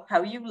feel,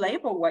 how you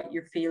label what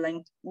you're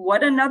feeling,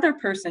 what another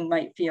person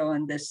might feel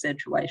in this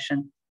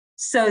situation,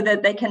 so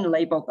that they can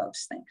label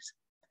those things.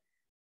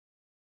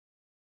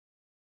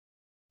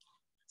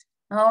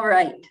 All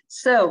right,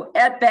 so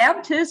at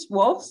Baptist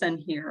Wolfson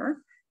here,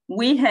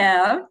 we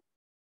have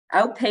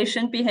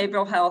outpatient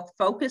behavioral health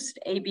focused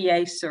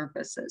ABA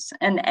services.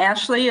 And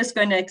Ashley is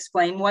going to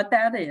explain what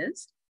that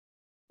is.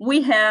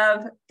 We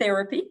have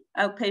therapy,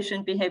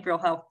 outpatient behavioral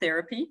health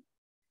therapy.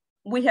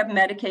 We have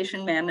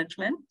medication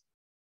management.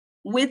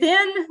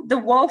 Within the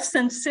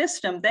Wolfson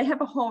system, they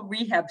have a whole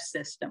rehab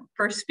system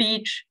for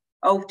speech,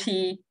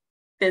 OT,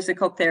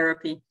 physical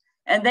therapy.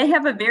 And they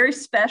have a very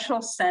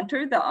special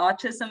center, the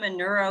Autism and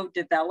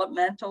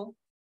Neurodevelopmental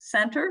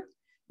Center,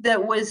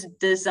 that was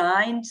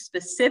designed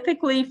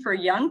specifically for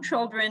young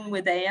children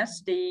with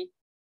ASD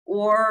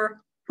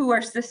or who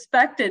are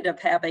suspected of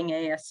having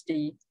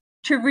ASD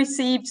to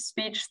receive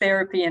speech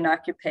therapy and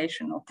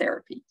occupational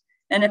therapy.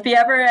 And if you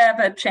ever have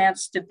a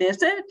chance to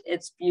visit,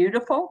 it's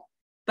beautiful,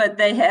 but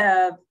they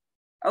have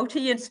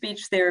OT and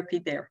speech therapy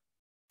there.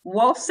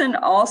 Wolfson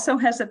also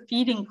has a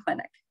feeding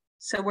clinic.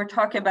 So we're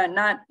talking about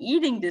not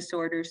eating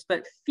disorders,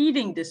 but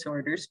feeding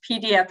disorders,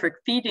 pediatric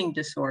feeding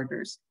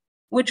disorders,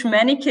 which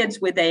many kids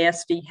with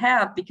ASD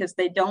have because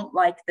they don't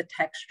like the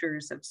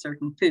textures of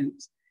certain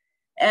foods.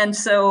 And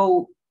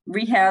so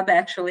rehab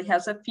actually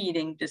has a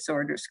feeding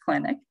disorders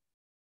clinic.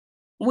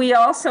 We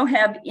also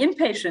have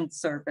inpatient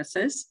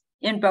services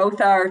in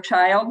both our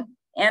child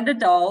and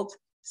adult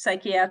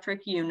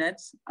psychiatric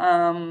units.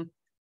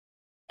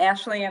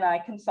 Ashley and I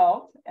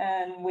consult,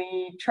 and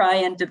we try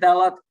and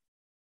develop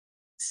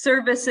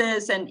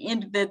services and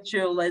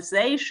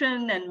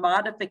individualization and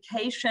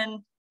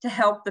modification to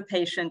help the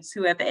patients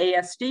who have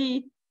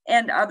ASD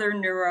and other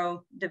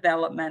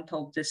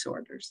neurodevelopmental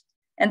disorders.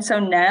 And so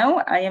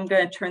now I am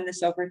going to turn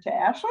this over to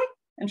Ashley,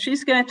 and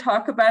she's going to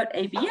talk about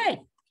ABA.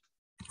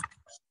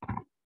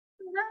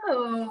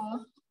 Hello,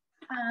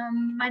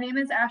 my name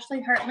is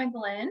Ashley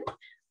Hart-McGlynn.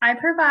 I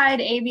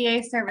provide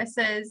ABA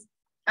services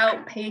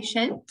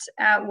outpatient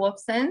at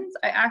Wolfson's.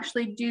 I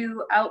actually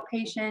do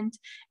outpatient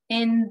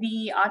in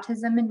the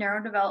Autism and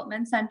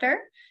Neurodevelopment Center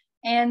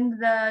and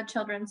the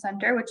Children's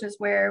Center, which is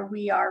where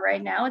we are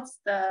right now. It's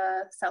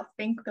the South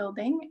Bank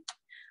building.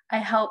 I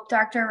help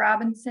Dr.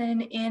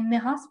 Robinson in the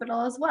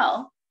hospital as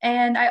well.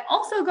 And I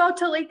also go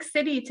to Lake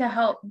City to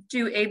help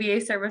do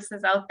ABA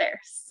services out there.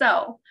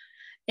 So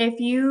if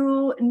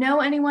you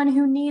know anyone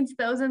who needs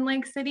those in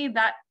Lake City,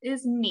 that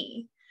is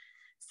me.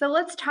 So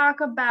let's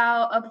talk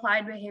about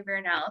applied behavior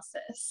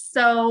analysis.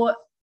 So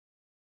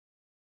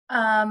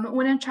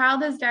when a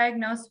child is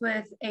diagnosed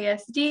with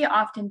ASD,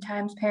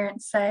 oftentimes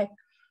parents say,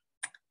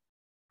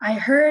 I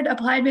heard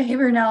applied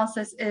behavior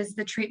analysis is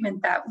the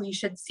treatment that we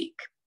should seek.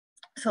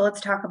 So let's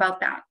talk about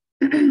that.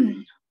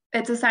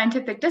 It's a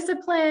scientific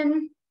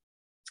discipline,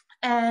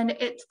 and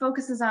it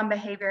focuses on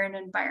behavior and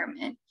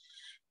environment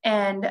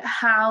and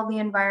how the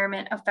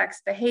environment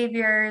affects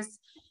behaviors.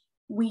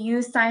 We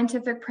use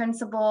scientific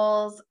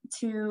principles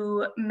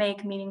to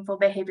make meaningful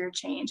behavior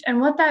change. And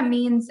what that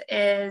means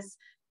is,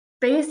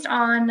 based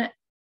on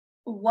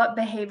what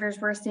behaviors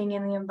we're seeing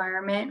in the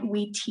environment,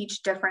 we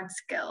teach different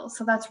skills.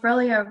 So that's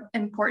really an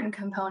important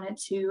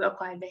component to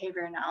applied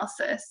behavior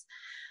analysis.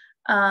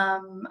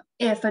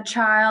 If a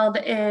child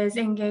is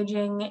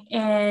engaging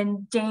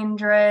in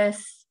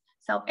dangerous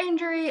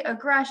self-injury,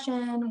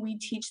 aggression, we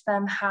teach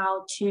them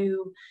how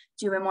to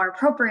do a more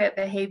appropriate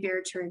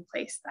behavior to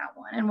replace that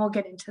one. And we'll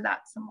get into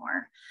that some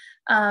more.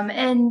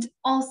 And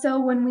also,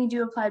 when we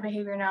do applied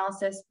behavior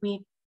analysis,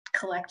 we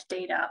collect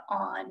data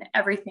on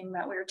everything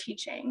that we're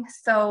teaching.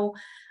 So,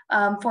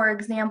 for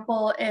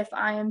example, if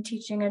I am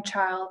teaching a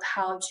child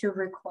how to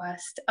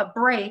request a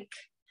break,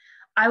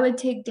 I would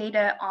take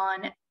data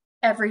on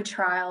every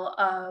trial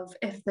of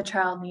if the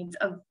child needs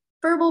a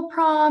verbal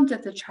prompt,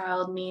 if the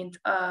child needs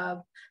a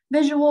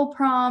visual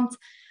prompt.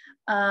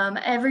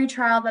 Every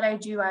trial that I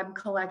do, I'm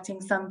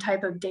collecting some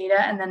type of data,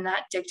 and then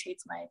that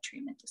dictates my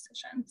treatment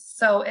decisions.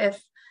 So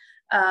if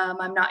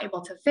I'm not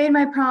able to fade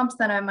my prompts,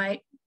 then I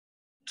might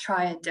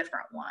try a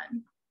different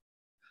one.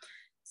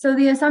 So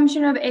the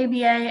assumption of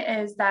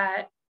ABA is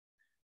that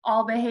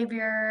all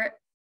behavior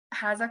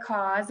has a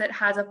cause, it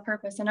has a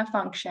purpose and a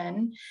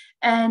function,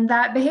 and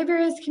that behavior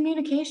is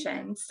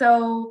communication.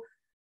 So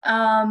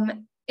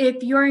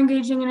if you're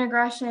engaging in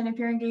aggression, if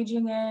you're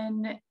engaging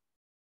in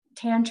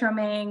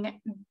tantruming,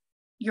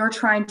 you're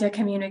trying to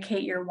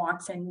communicate your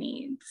wants and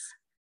needs.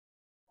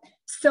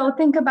 So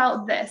think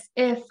about this.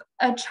 If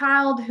a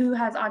child who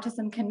has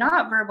autism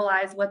cannot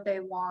verbalize what they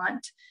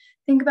want,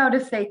 think about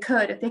if they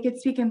could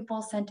speak in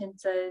full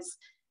sentences.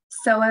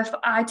 So if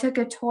I took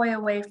a toy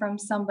away from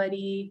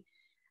somebody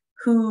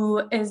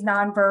who is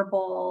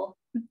nonverbal,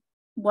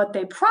 what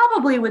they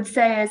probably would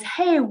say is,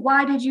 "Hey,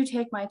 why did you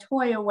take my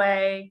toy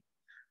away?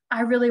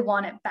 I really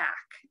want it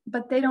back."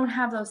 But they don't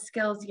have those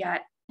skills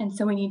yet. And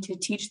so we need to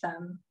teach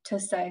them to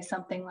say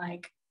something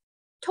like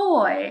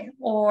toy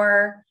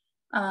or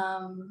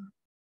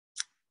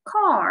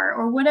car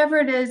or whatever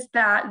it is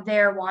that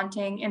they're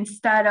wanting,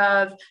 instead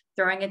of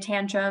throwing a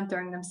tantrum,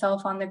 throwing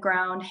themselves on the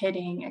ground,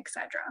 hitting,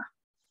 etc.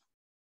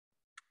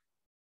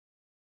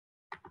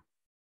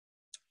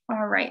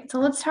 All right, so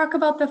let's talk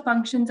about the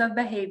functions of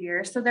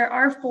behavior. So there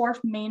are 4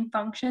 main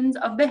functions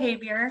of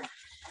behavior.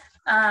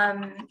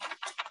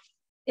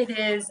 It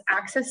is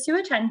access to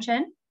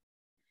attention,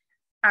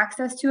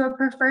 access to a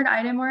preferred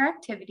item or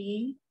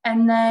activity,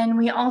 and then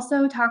we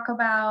also talk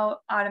about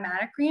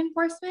automatic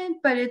reinforcement,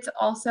 but it's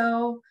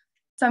also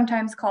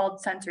sometimes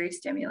called sensory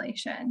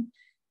stimulation.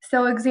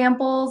 So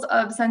examples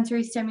of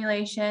sensory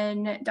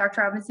stimulation,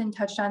 Dr. Robinson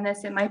touched on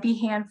this. It might be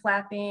hand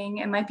flapping,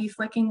 it might be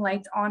flicking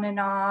lights on and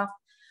off.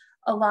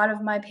 A lot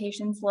of my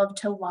patients love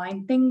to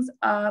line things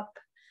up.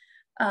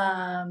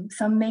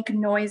 Some make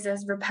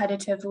noises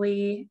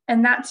repetitively,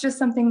 and that's just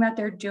something that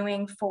they're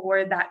doing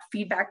for that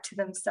feedback to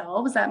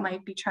themselves that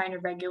might be trying to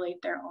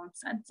regulate their own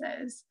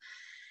senses.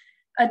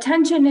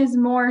 Attention is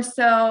more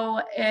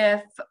so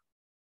if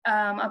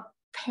a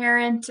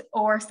parent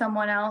or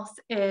someone else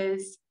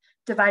is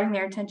dividing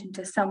their attention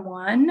to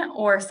someone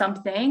or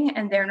something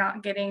and they're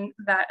not getting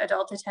that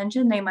adult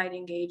attention, they might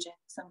engage in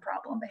some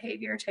problem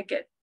behavior to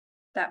get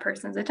that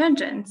person's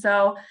attention.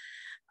 So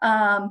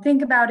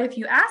think about if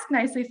you ask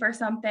nicely for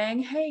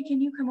something, "Hey,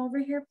 can you come over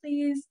here,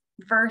 please?"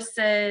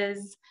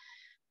 versus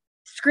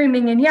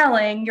screaming and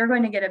yelling, you're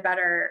going to get a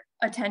better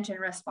attention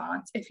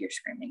response if you're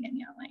screaming and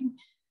yelling.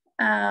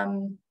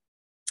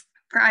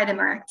 For item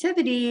or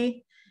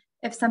activity,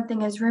 if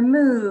something is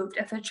removed,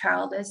 if a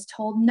child is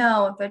told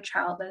no, if a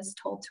child is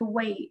told to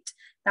wait,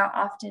 that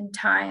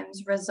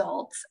oftentimes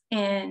results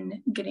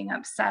in getting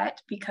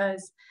upset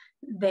because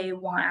they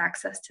want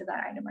access to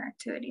that item or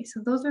activity. So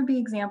those would be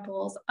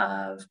examples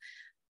of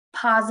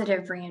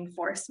positive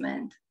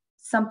reinforcement.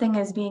 Something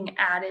is being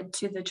added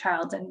to the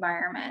child's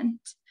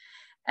environment.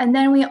 And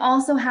then we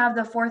also have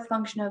the 4th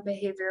function of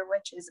behavior,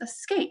 which is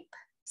escape.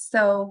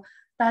 So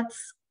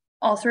that's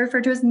also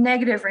referred to as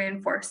negative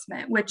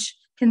reinforcement, which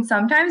can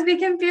sometimes be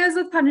confused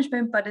with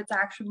punishment, but it's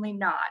actually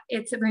not.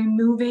 It's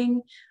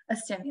removing a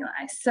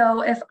stimuli.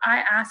 So if I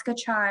ask a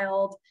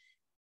child,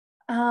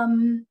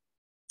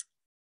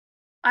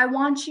 "I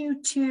want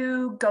you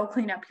to go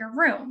clean up your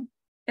room."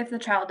 If the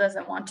child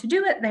doesn't want to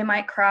do it, they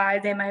might cry,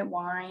 they might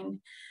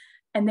whine,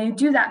 and they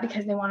do that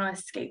because they want to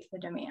escape the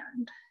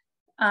demand.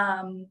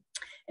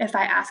 If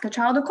I ask a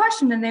child a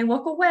question and they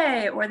look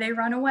away or they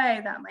run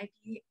away, that might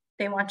be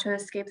they want to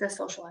escape the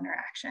social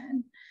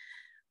interaction.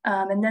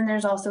 And then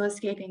there's also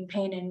escaping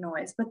pain and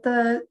noise. But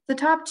the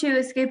top 2,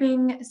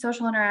 escaping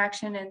social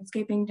interaction and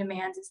escaping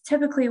demands, is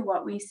typically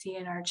what we see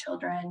in our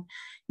children.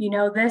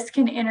 This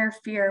can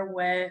interfere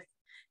with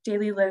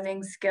daily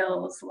living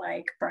skills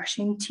like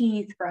brushing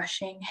teeth,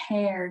 brushing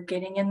hair,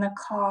 getting in the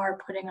car,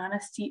 putting on a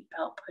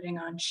seatbelt, putting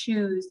on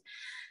shoes.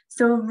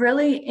 So it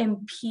really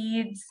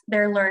impedes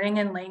their learning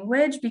and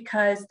language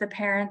because the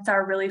parents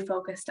are really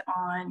focused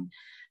on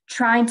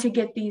trying to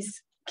get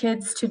these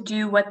kids to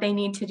do what they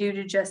need to do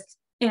to just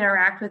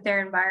interact with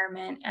their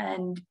environment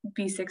and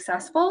be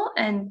successful.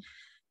 And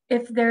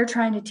if they're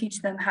trying to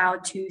teach them how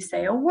to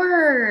say a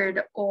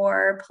word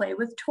or play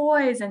with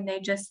toys and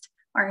they just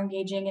are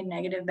engaging in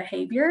negative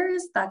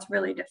behaviors, that's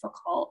really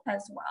difficult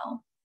as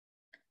well.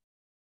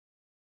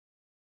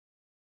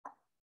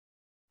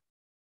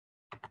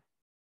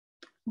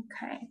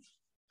 Okay,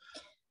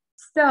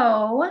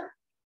 so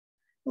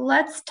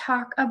let's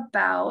talk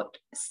about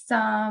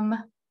some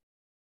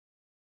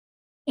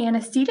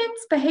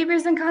antecedents,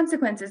 behaviors, and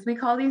consequences. We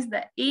call these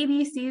the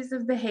ABCs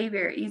of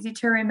behavior, easy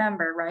to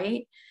remember,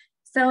 right?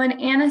 So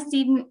an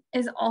antecedent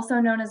is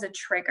also known as a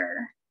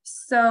trigger.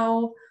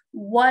 So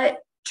what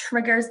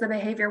triggers the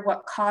behavior,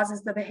 what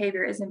causes the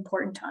behavior is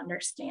important to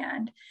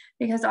understand,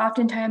 because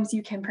oftentimes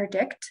you can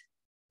predict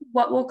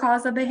what will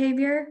cause a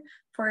behavior.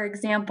 For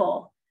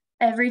example,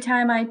 every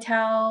time I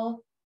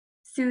tell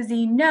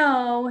Susie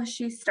no,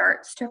 she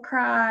starts to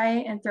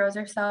cry and throws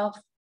herself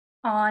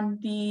on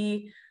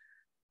the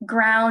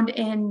ground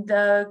in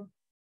the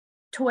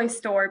toy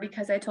store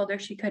because I told her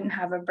she couldn't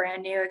have a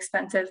brand new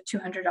expensive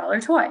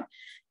 $200 toy.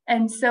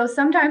 And so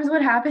sometimes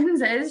what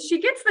happens is she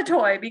gets the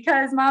toy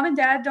because mom and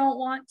dad don't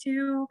want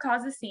to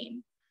cause a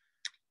scene.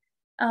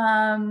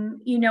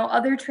 You know,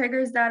 other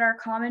triggers that are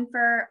common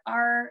for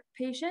our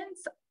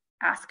patients: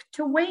 ask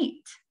to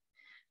wait.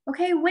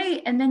 Okay,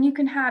 wait, and then you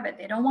can have it.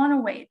 They don't want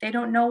to wait. They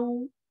don't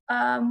know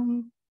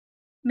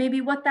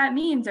maybe what that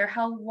means or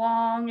how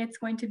long it's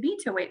going to be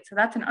to wait. So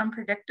that's an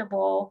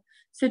unpredictable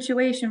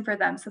situation for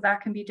them. So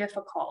that can be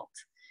difficult.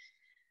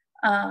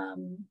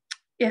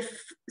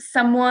 If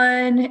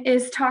someone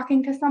is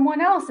talking to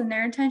someone else and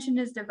their attention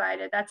is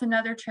divided, that's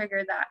another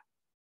trigger that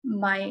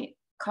might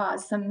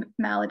cause some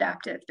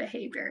maladaptive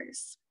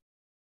behaviors.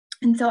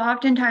 And so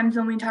oftentimes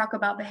when we talk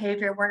about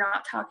behavior, we're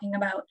not talking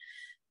about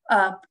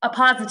a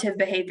positive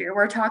behavior.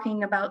 We're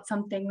talking about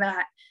something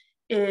that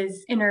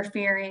is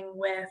interfering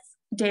with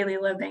daily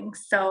living.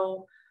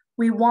 So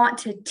we want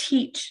to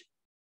teach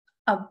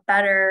a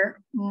better,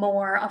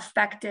 more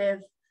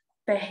effective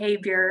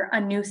behavior,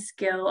 a new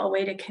skill, a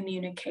way to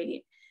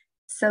communicate,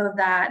 so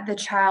that the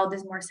child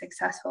is more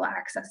successful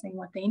accessing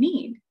what they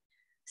need.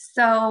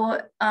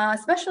 So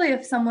especially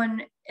if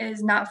someone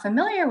is not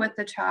familiar with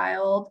the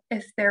child,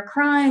 if they're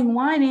crying,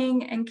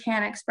 whining, and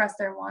can't express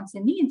their wants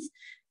and needs,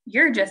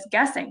 you're just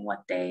guessing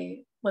what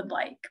they would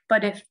like.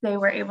 But if they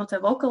were able to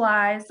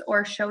vocalize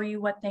or show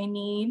you what they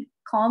need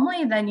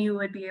calmly, then you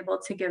would be able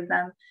to give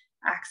them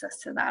access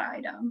to that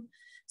item.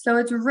 So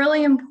it's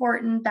really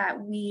important that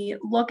we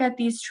look at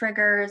these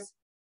triggers.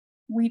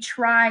 We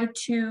try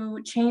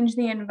to change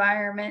the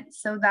environment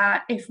so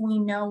that if we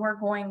know we're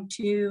going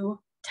to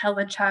tell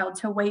the child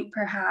to wait,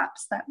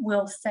 perhaps that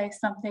we'll say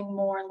something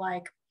more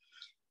like,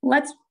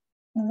 let's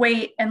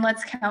wait and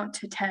let's count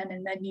to 10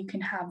 and then you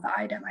can have the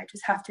item. I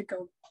just have to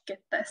go get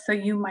this. So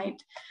you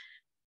might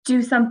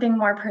do something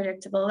more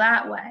predictable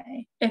that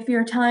way. If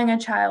you're telling a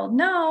child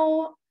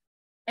no,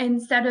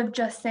 instead of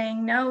just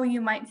saying no,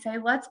 you might say,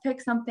 let's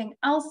pick something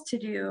else to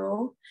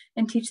do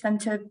and teach them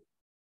to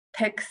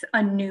pick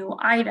a new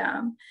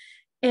item.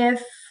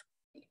 If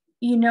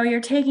you know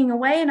you're taking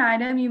away an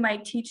item, you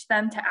might teach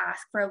them to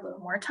ask for a little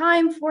more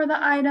time for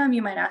the item.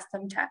 You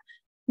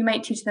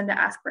might teach them to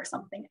ask for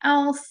something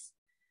else.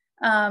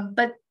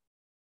 But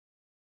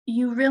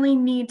you really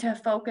need to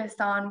focus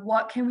on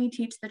what can we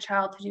teach the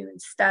child to do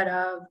instead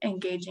of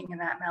engaging in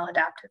that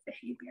maladaptive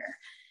behavior.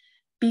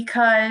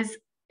 Because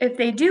if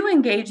they do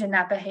engage in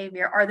that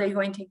behavior, are they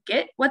going to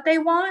get what they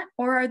want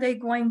or are they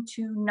going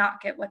to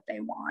not get what they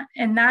want?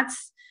 And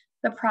that's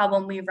the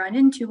problem we run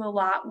into a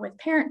lot with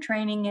parent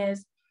training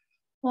is,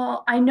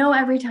 well, I know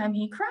every time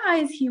he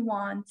cries, he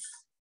wants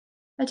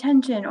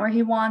attention or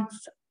he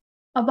wants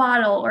a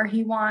bottle or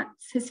he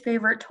wants his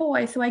favorite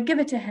toy. So I give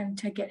it to him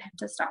to get him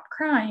to stop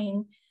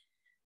crying,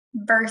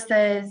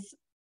 versus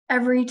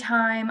every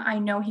time I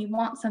know he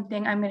wants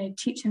something, I'm going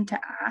to teach him to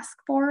ask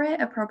for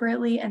it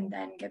appropriately and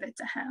then give it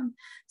to him.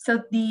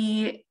 So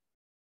we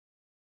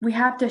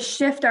have to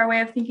shift our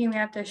way of thinking. We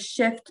have to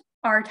shift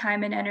our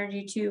time and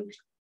energy to,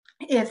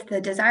 if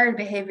the desired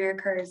behavior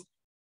occurs,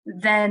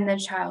 then the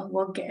child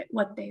will get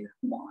what they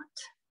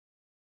want.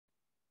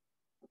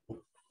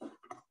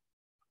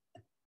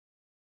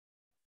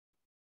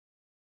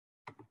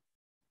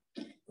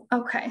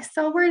 Okay,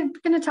 so we're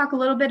going to talk a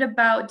little bit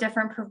about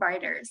different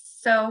providers.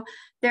 So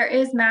there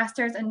is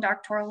master's and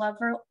doctoral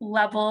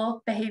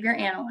level behavior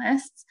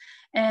analysts,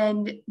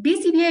 and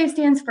BCBA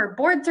stands for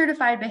Board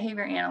Certified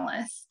Behavior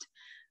Analyst.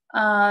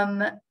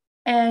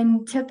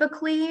 And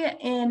typically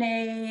in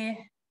a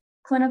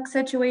clinic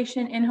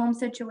situation, in-home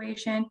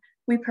situation,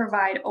 we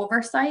provide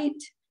oversight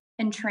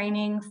and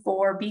training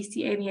for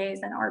BCABAs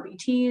and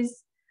RBTs.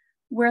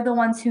 We're the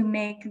ones who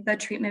make the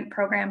treatment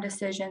program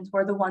decisions.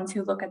 We're the ones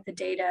who look at the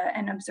data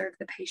and observe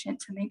the patient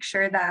to make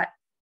sure that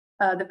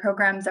the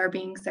programs are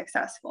being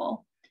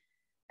successful.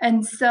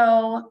 And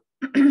so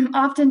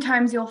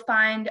oftentimes you'll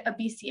find a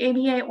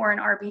BCABA or an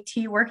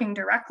RBT working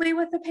directly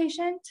with the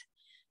patient,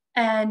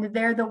 and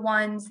they're the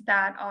ones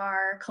that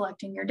are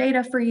collecting your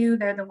data for you.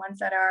 They're the ones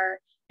that are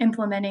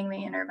implementing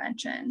the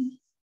intervention.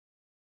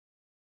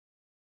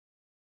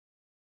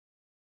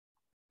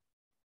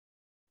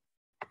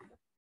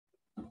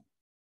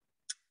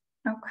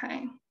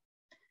 Okay.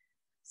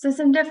 So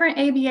some different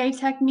ABA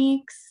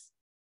techniques,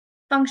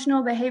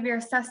 functional behavior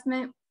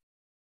assessment,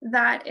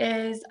 that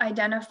is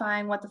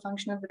identifying what the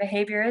function of the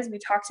behavior is. We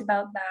talked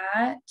about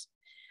that.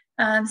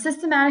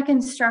 Systematic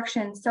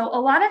instruction. So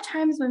a lot of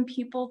times when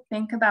people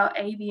think about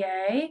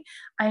ABA,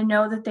 I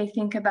know that they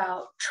think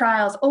about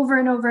trials over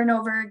and over and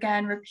over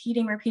again,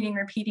 repeating,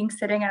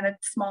 sitting at a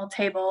small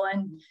table,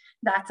 and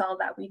that's all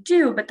that we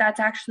do. But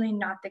that's actually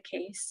not the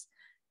case,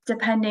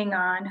 depending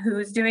on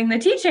who's doing the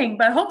teaching.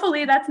 But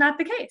hopefully that's not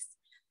the case.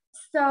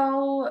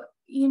 So,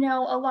 you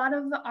know, a lot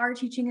of our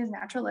teaching is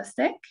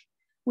naturalistic.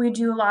 We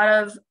do a lot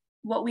of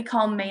what we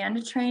call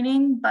manned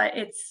training, but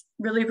it's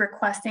really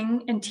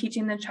requesting and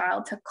teaching the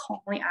child to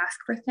calmly ask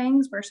for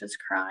things versus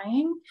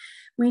crying.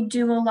 We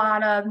do a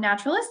lot of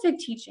naturalistic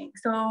teaching.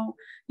 So,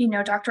 you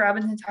know, Dr.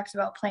 Robinson talks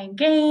about playing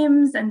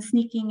games and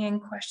sneaking in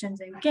questions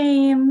in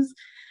games.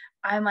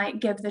 I might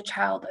give the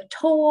child a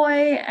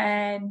toy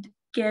and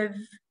give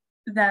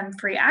them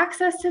free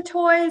access to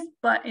toys,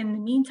 but in the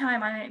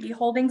meantime, I might be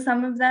holding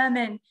some of them,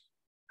 and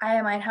I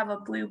might have a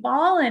blue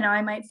ball and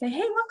I might say,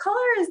 hey, what color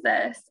is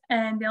this?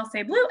 And they'll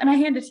say blue, and I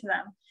hand it to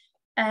them.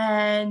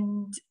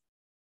 And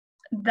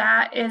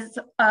that is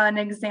an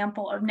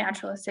example of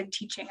naturalistic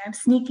teaching. I'm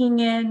sneaking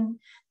in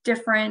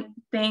different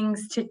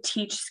things to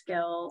teach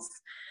skills.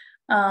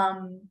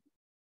 And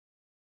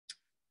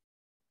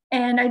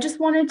I just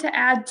wanted to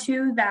add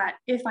to that,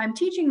 if I'm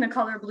teaching the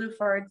color blue,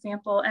 for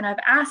example, and I've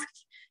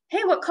asked,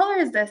 hey, what color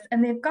is this?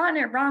 And they've gotten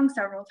it wrong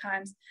several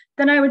times,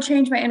 then I would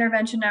change my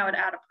intervention. I would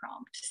add a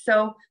prompt.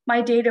 So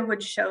my data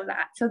would show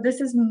that. So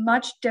this is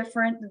much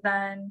different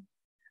than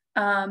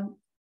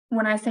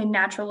when I say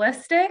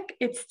naturalistic.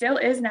 It still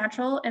is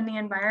natural in the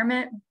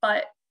environment,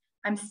 but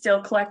I'm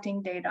still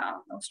collecting data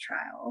on those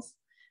trials,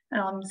 and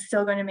I'm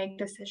still going to make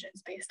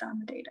decisions based on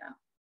the data.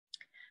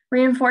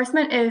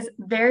 Reinforcement is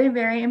very,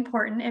 very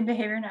important in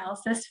behavior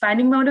analysis.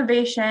 Finding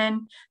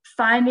motivation,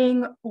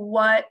 finding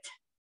what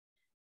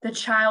the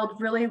child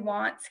really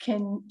wants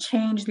can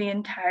change the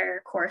entire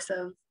course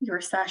of your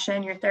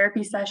session, your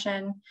therapy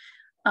session.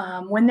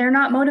 When they're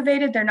not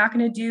motivated, they're not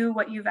going to do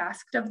what you've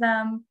asked of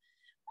them.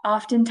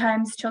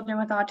 Oftentimes, children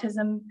with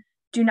autism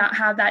do not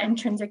have that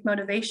intrinsic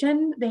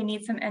motivation. They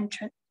need some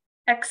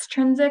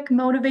extrinsic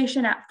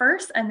motivation at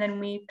first, and then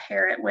we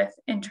pair it with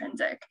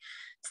intrinsic.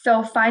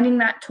 So finding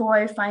that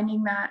toy,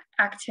 finding that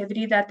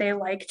activity that they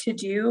like to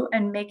do,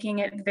 and making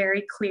it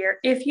very clear,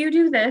 if you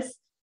do this,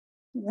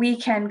 we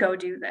can go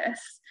do this.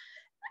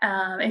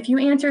 If you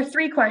answer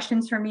 3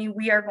 questions for me,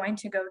 we are going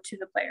to go to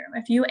the playroom.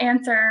 If you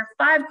answer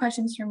 5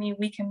 questions for me,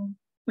 we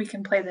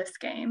can play this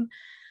game.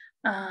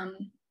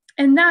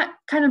 And that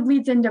kind of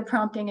leads into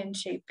prompting and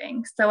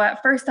shaping. So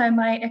at first I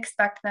might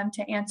expect them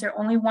to answer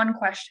only 1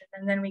 question,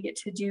 and then we get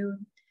to do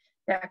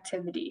the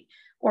activity,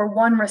 or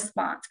 1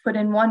 response, put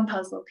in 1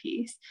 puzzle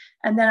piece,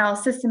 and then I'll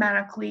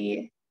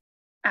systematically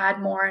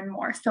add more and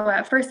more. So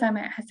at first I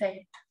might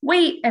say,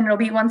 wait, and it'll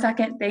be 1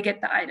 second, they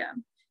get the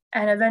item.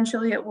 And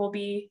eventually it will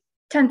be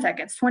 10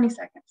 seconds, 20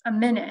 seconds, a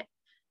minute.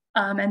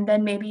 And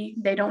then maybe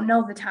they don't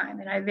know the time,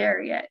 and I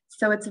vary it.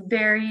 So it's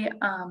very,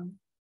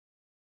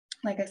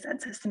 like I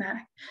said,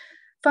 systematic.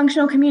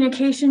 Functional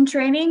communication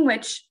training,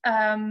 which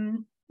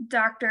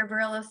Dr.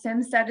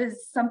 Varela-Sims said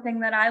is something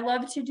that I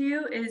love to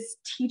do, is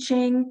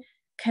teaching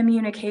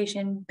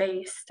communication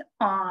based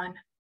on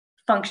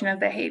function of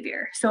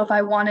behavior. So if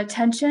I want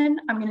attention,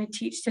 I'm going to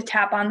teach to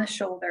tap on the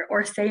shoulder,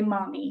 or say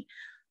mommy,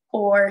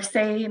 or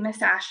say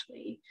Miss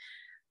Ashley.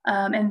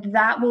 And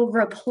that will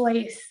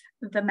replace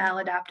the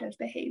maladaptive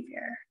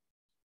behavior.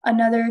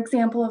 Another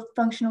example of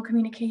functional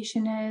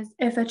communication is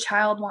if a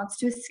child wants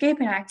to escape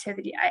an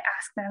activity, I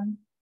ask them,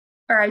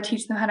 or I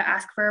teach them how to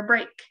ask for a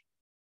break.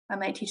 I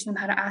might teach them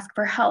how to ask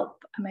for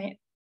help. I might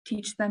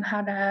teach them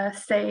how to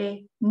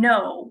say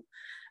no.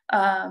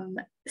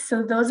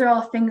 So those are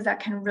all things that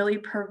can really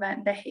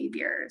prevent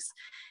behaviors.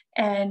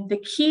 And the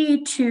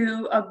key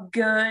to a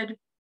good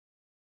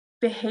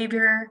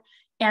behavior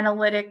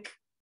analytic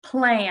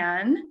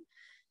plan,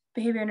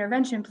 behavior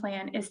intervention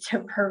plan, is to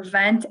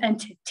prevent and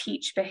to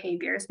teach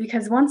behaviors.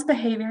 Because once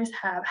behaviors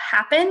have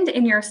happened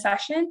in your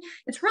session,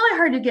 it's really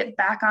hard to get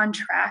back on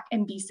track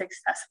and be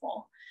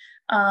successful.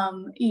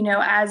 You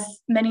know,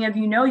 as many of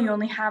you know, you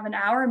only have an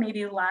hour,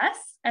 maybe less.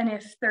 And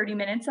if 30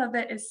 minutes of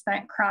it is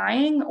spent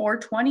crying, or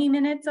 20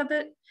 minutes of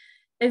it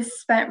is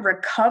spent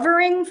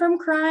recovering from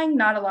crying,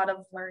 not a lot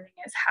of learning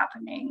is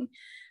happening.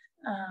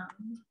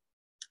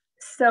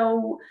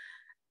 So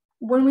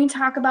when we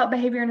talk about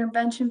behavior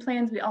intervention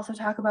plans, we also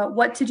talk about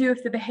what to do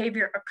if the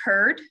behavior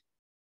occurred.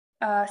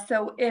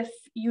 So if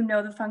you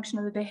know the function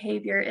of the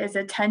behavior is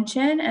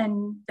attention,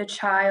 and the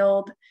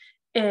child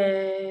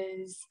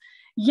is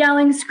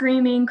yelling,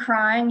 screaming,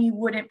 crying, you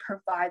wouldn't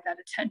provide that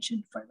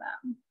attention for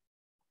them,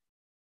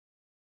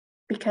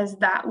 because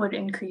that would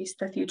increase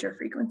the future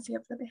frequency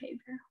of the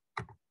behavior.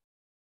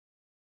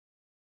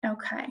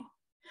 Okay,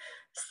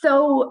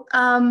 so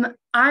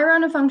I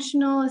run a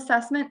functional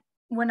assessment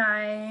when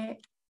I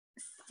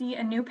see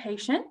a new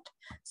patient.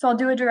 So I'll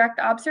do a direct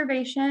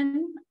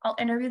observation. I'll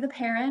interview the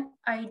parent.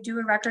 I do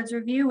a records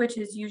review, which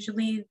is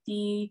usually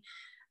the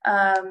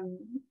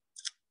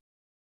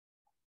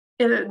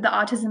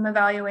autism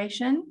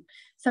evaluation.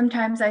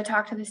 Sometimes I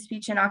talk to the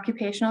speech and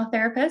occupational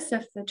therapist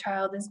if the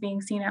child is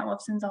being seen at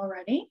Wolfson's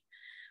already.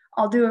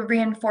 I'll do a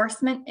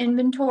reinforcement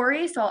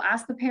inventory. So I'll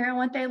ask the parent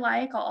what they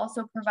like. I'll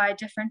also provide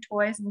different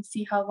toys and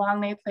see how long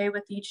they play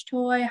with each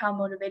toy, how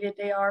motivated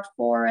they are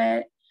for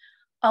it.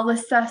 I'll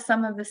assess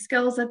some of the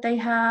skills that they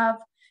have.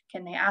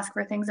 Can they ask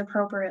for things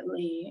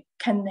appropriately?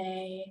 Can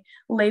they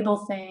label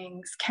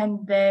things?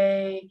 Can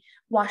they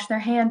wash their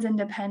hands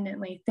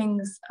independently?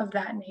 Things of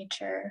that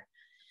nature.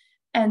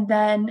 And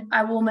then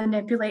I will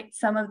manipulate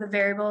some of the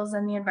variables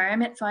in the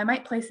environment. So I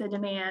might place a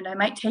demand, I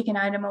might take an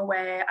item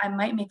away, I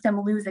might make them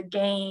lose a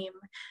game,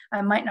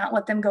 I might not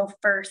let them go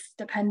first,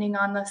 depending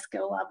on the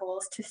skill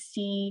levels, to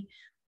see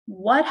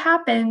what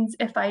happens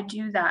if I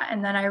do that.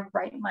 And then I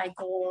write my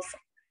goals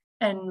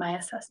and my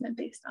assessment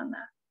based on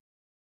that.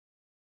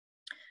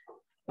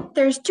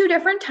 There's two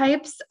different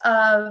types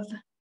of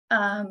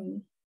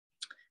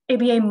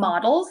ABA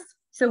models.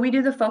 So we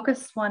do the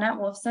focused one at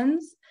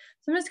Wolfson's.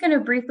 So I'm just going to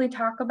briefly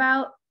talk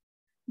about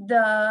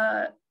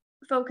the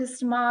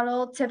focused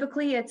model.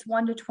 Typically, it's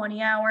 1 to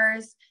 20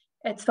 hours.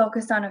 It's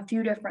focused on a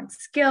few different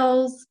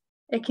skills.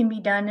 It can be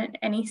done in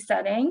any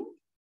setting,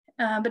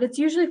 but it's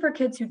usually for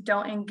kids who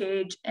don't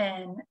engage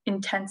in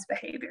intense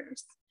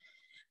behaviors.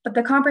 But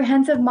the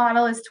comprehensive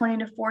model is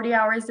 20 to 40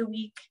 hours a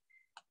week.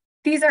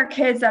 These are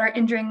kids that are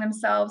injuring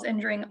themselves,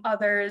 injuring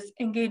others,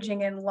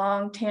 engaging in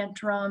long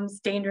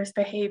tantrums, dangerous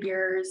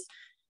behaviors,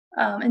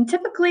 and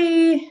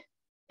typically,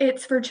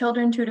 it's for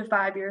children 2 to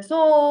 5 years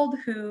old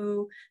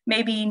who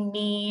maybe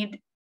need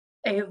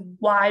a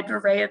wide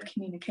array of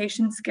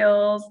communication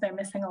skills. They're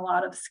missing a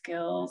lot of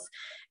skills.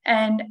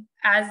 And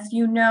as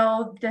you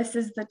know, this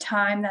is the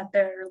time that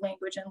their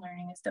language and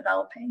learning is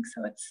developing.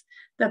 So it's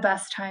the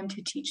best time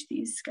to teach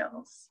these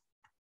skills.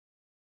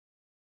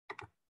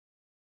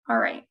 All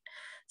right.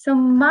 So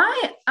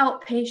my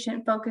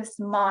outpatient focused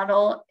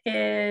model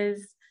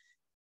is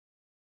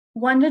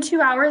 1 to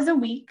 2 hours a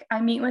week. I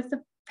meet with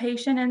the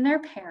patient and their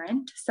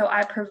parent. So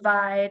I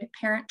provide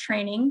parent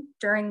training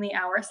during the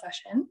hour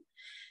session.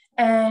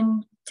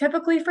 And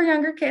typically for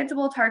younger kids,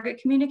 we'll target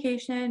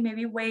communication,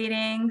 maybe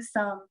waiting,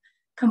 some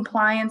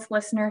compliance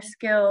listener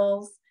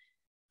skills.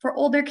 For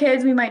older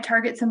kids, we might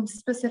target some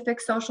specific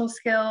social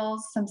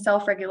skills, some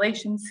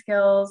self-regulation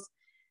skills.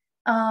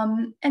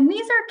 And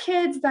these are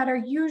kids that are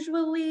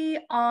usually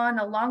on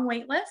a long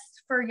wait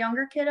list for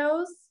younger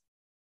kiddos,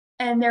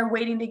 and they're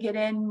waiting to get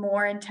in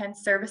more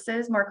intense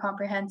services, more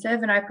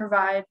comprehensive, and I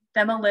provide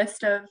them a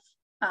list of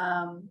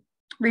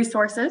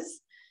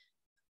resources.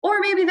 Or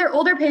maybe they're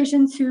older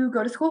patients who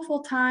go to school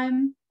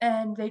full-time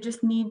and they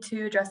just need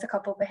to address a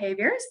couple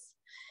behaviors.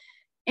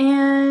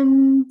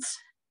 And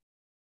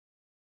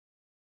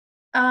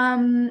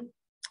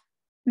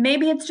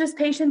maybe it's just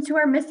patients who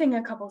are missing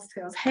a couple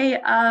skills. Hey,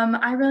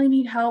 I really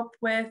need help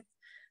with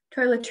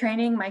toilet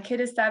training. My kid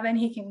is 7,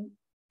 he can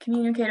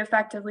communicate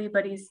effectively,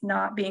 but he's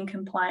not being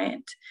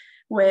compliant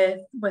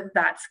with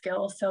that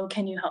skill. So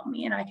can you help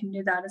me? And I can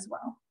do that as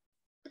well.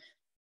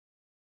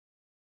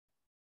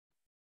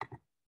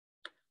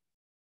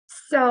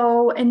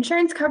 So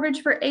insurance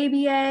coverage for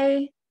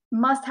ABA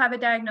must have a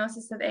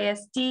diagnosis of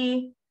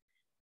ASD.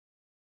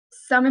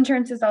 Some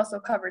insurances also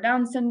cover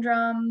Down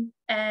syndrome,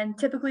 and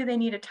typically they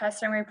need a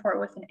test and report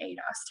with an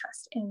ADOS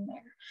test in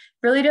there.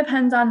 Really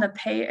depends on the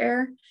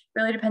payer,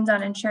 really depends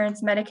on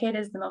insurance. Medicaid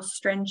is the most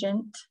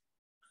stringent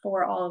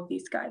for all of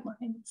these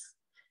guidelines.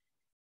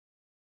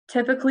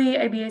 Typically,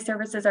 ABA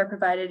services are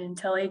provided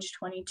until age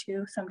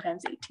 22,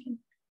 sometimes 18.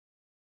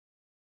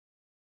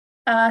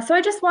 So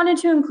I just wanted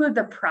to include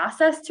the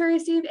process to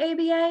receive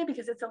ABA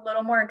because it's a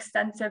little more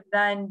extensive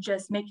than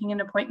just making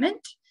an appointment.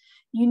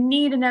 You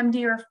need an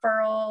MD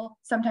referral,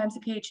 sometimes a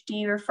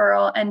PhD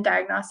referral, and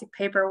diagnostic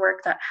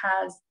paperwork that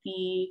has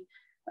the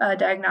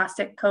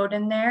diagnostic code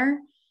in there.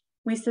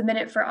 We submit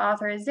it for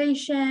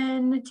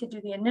authorization to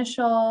do the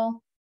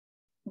initial.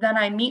 Then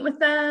I meet with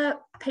the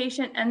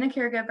patient and the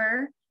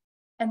caregiver,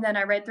 and then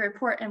I write the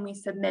report and we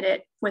submit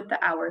it with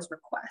the hours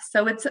request.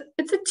 So it's a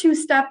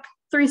 2-step,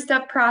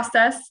 3-step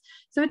process.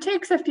 So it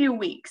takes a few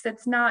weeks.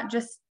 It's not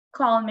just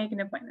call and make an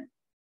appointment.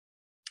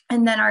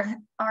 And then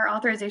our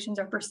authorizations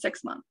are for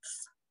 6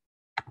 months.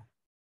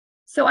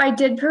 So I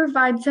did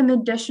provide some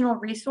additional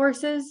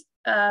resources.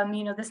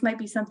 This might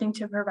be something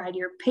to provide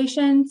your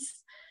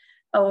patients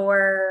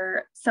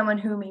or someone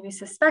who maybe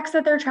suspects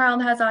that their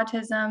child has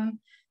autism.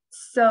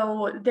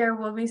 So there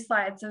will be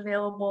slides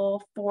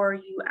available for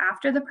you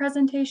after the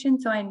presentation.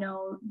 So I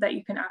know that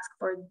you can ask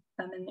for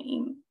them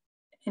in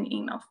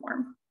email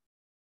form.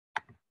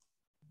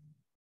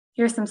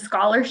 Here's some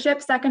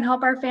scholarships that can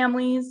help our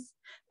families.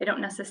 They don't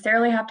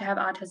necessarily have to have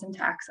autism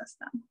to access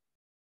them.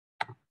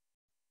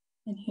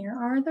 And here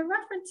are the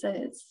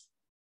references.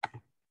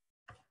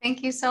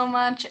 Thank you so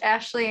much,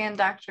 Ashley and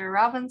Dr.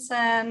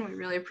 Robinson. We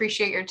really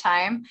appreciate your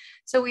time.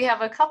 So we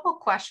have a couple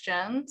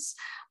questions.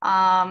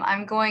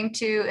 I'm going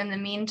to, in the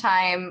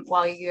meantime,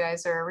 while you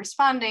guys are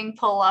responding,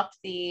 pull up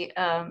the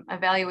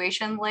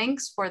evaluation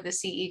links for the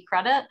CE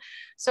credit.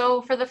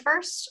 So for the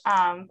first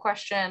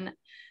question,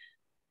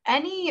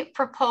 any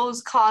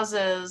proposed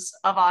causes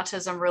of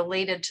autism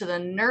related to the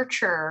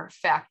nurture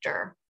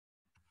factor?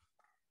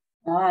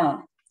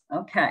 Ah,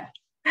 okay.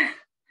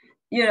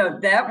 You know,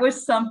 that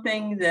was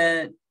something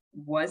that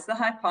was the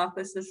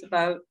hypothesis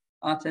about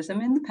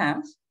autism in the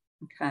past,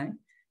 okay?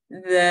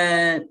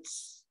 That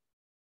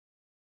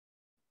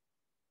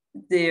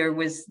there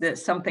was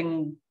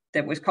something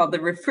that was called the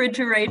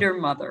refrigerator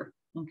mother,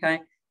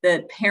 okay?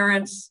 That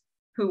parents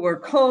who were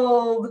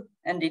cold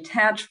and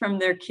detached from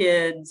their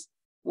kids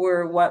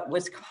were what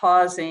was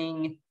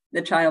causing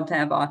the child to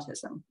have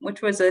autism,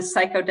 which was a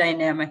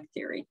psychodynamic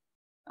theory.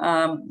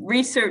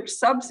 Research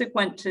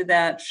subsequent to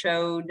that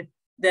showed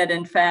that,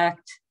 in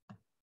fact,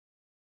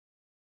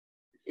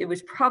 it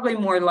was probably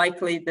more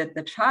likely that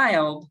the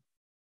child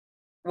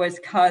was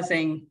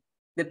causing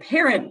the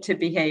parent to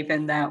behave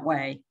in that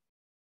way,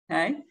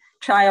 okay?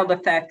 Child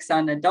effects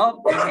on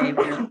adult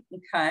behavior,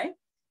 okay?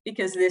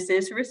 Because this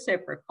is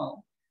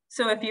reciprocal.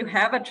 So if you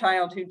have a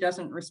child who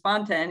doesn't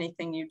respond to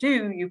anything you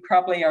do, you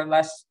probably are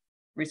less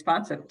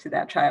responsive to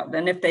that child.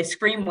 And if they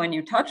scream when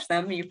you touch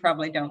them, you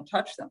probably don't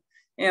touch them.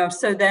 You know,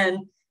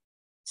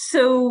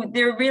 so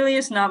there really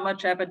is not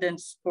much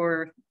evidence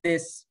for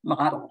this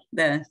model.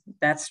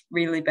 That's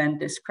really been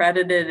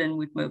discredited and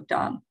we've moved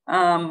on.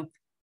 In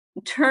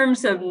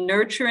terms of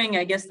nurturing,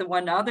 I guess the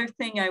one other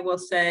thing I will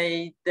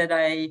say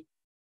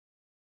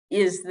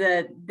is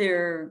that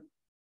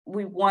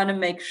we want to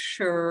make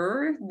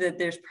sure that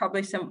there's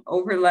probably some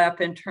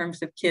overlap in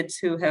terms of kids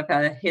who have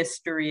had a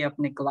history of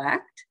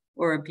neglect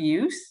or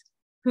abuse,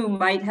 who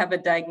might have a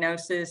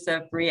diagnosis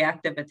of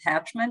reactive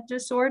attachment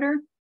disorder,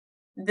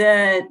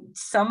 that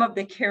some of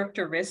the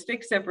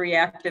characteristics of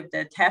reactive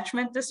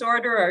attachment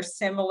disorder are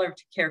similar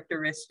to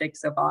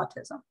characteristics of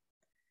autism.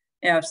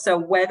 You know, so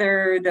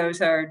whether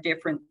those are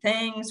different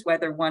things,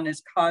 whether one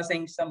is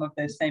causing some of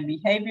those same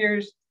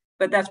behaviors,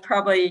 but that's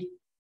probably,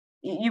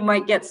 you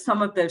might get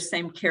some of those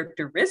same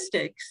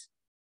characteristics,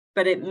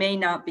 but it may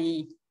not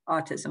be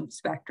autism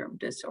spectrum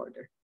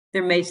disorder.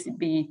 There may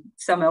be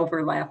some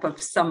overlap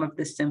of some of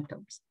the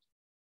symptoms.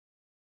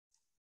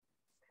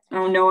 I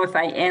don't know if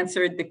I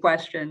answered the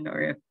question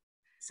or if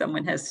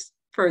someone has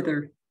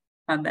further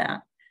on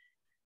that.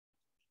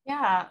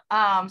 Yeah,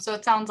 so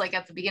it sounds like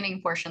at the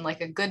beginning portion,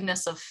 like a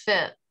goodness of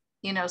fit,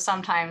 you know,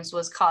 sometimes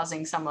was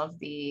causing some of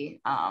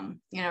the,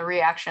 you know,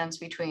 reactions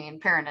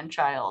between parent and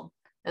child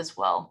as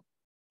well.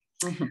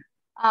 Mm-hmm.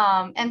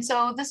 And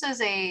so this is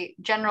a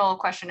general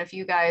question. If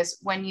you guys,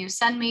 when you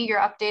send me your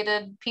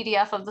updated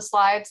PDF of the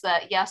slides,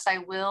 that yes, I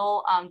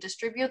will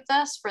distribute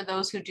this for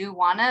those who do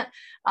want it.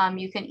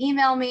 You can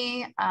email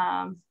me,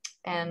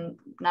 and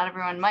not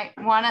everyone might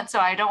want it, so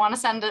I don't want to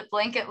send it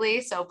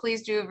blanketly. So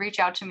please do reach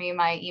out to me.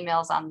 My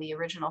email's on the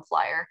original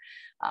flyer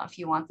if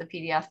you want the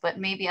PDF. But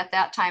maybe at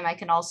that time I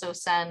can also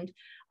send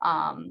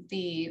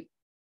the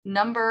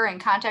number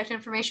and contact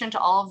information to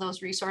all of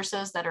those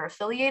resources that are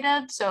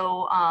affiliated.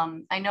 So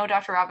I know,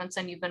 Dr.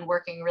 Robinson, you've been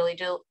working really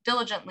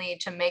diligently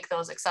to make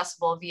those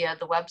accessible via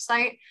the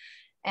website.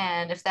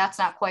 And if that's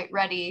not quite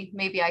ready,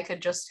 maybe I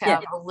could just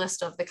have a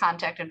list of the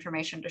contact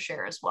information to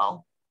share as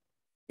well.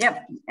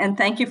 Yep, and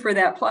thank you for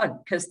that plug,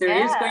 because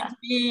there is going to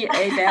be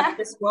a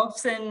Baptist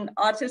Wolfson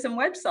Autism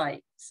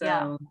website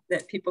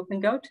that people can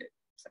go to.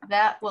 So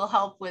that will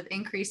help with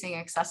increasing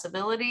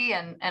accessibility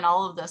and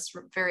all of this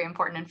very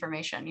important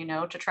information, you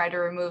know, to try to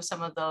remove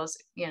some of those,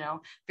 you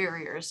know,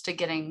 barriers to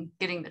getting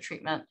the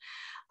treatment.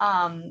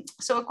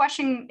 So a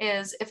question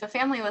is, if a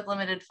family with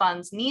limited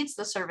funds needs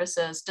the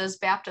services, does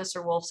Baptist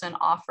or Wolfson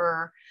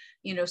offer,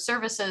 you know,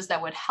 services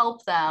that would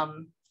help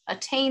them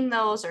attain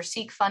those or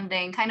seek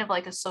funding, kind of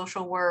like a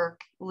social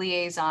work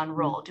liaison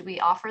role? Do we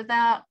offer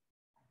that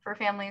for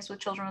families with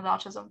children with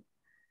autism?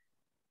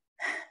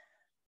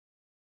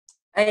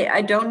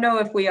 I don't know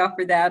if we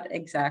offer that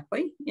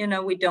exactly. You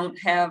know, we don't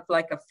have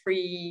like a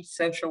free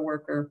social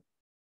worker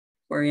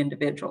for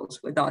individuals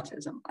with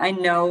autism. I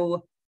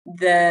know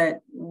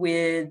that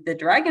with the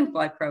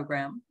Dragonfly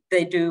program,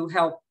 they do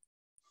help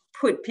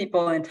put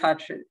people in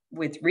touch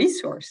with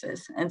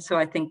resources. And so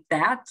I think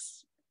that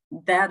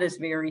is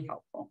very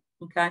helpful,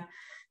 okay?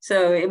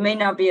 So it may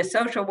not be a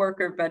social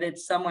worker, but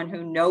it's someone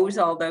who knows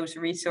all those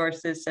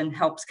resources and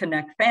helps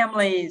connect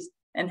families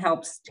and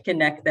helps to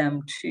connect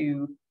them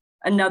to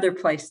another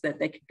place that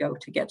they could go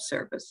to get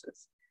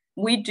services.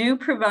 We do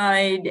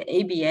provide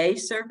ABA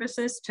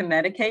services to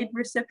Medicaid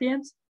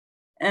recipients.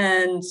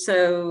 And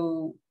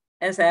so,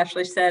 as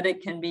Ashley said,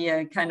 it can be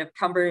a kind of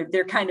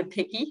they're kind of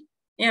picky,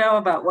 you know,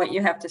 about what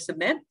you have to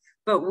submit,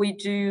 but we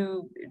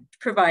do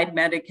provide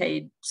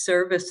Medicaid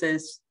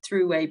services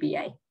through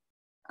ABA.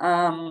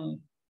 And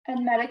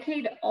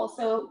Medicaid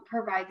also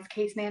provides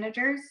case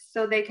managers,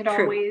 so they could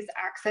always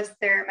access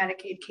their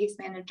Medicaid case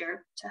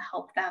manager to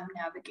help them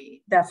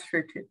navigate. That's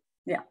true too,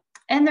 yeah.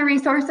 And the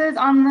resources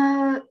on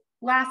the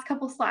last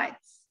couple slides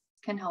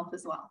can help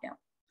as well. Yeah.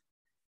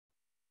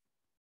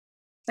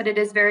 But it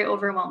is very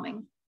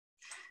overwhelming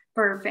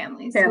for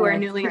families who are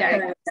newly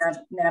diagnosed.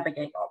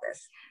 Navigate all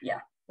this. Yeah.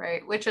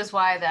 Right. Which is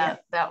why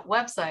that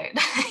website,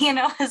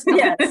 is going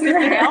to be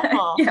very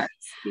helpful. Yes.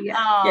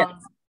 Yes.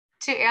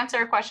 To answer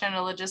a question, a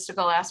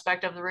logistical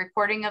aspect of the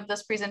recording of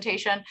this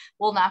presentation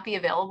will not be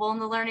available in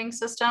the learning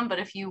system, but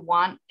if you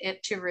want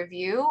it to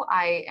review,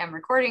 I am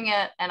recording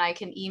it and I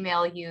can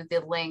email you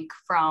the link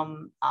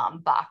from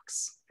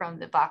from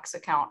the Box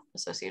account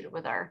associated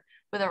with our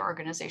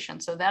organization.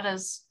 So that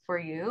is for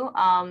you.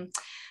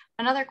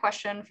 Another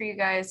question for you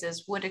guys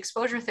is, would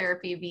exposure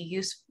therapy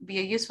be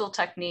a useful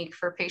technique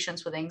for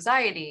patients with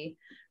anxiety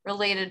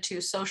related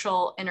to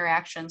social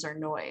interactions or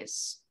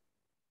noise?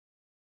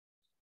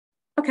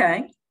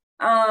 Okay.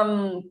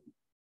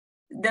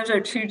 Those are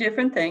two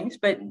different things,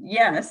 but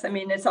yes, I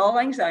mean, it's all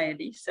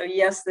anxiety. So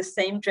yes, the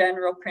same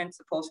general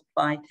principles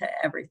apply to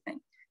everything.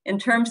 In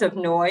terms of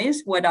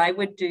noise, what I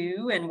would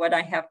do and what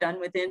I have done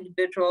with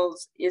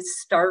individuals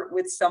is start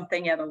with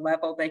something at a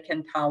level they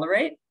can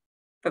tolerate,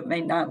 but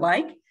may not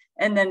like,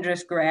 and then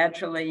just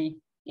gradually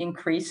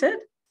increase it.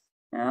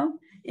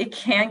 It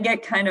can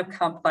get kind of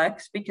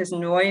complex because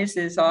noise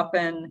is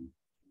often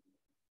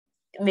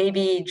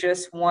maybe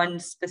just one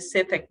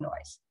specific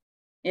noise.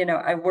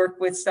 I work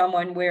with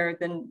someone where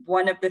then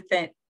one of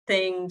the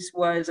things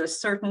was a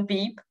certain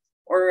beep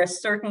or a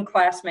certain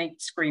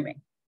classmate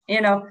screaming,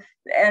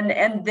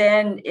 and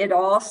then it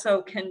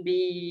also can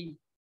be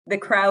the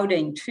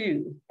crowding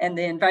too and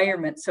the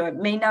environment. So it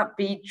may not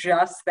be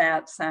just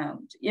that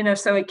sound,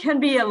 so it can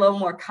be a little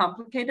more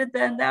complicated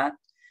than that.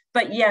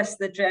 But yes,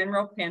 the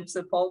general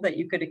principle that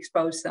you could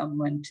expose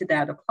someone to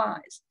that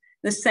applies.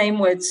 The same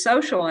with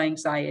social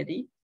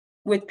anxiety.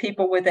 With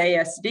people with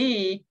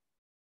ASD,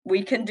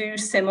 we can do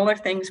similar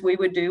things we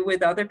would do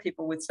with other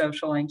people with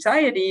social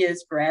anxiety,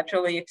 is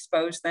gradually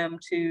expose them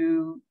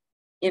to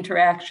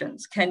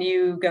interactions. Can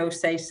you go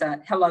say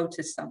hello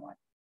to someone?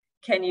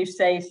 Can you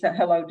say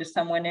hello to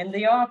someone in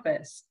the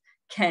office?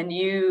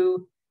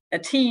 A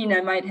teen,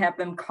 I might have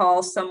them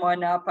call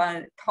someone up,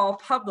 call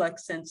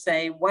Publix and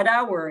say, what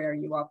hour are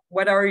you up?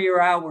 What are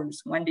your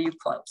hours? When do you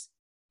close?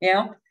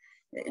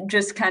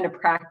 Just kind of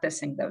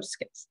practicing those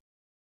skills.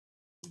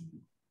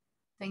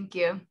 Thank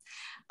you.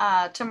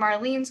 To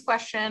Marlene's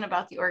question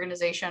about the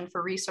organization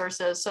for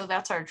resources, so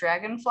that's our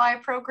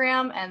Dragonfly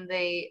program, and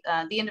the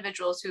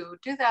individuals who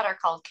do that are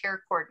called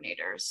care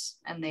coordinators,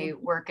 and they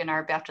work in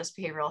our Baptist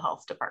Behavioral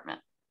Health Department.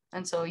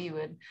 And so you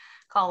would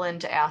call in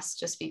to ask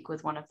to speak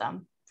with one of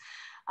them.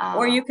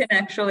 Or you can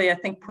actually, I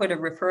think, put a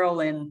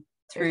referral in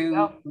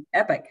through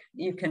Epic.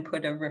 You can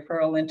put a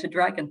referral into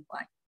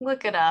Dragonfly.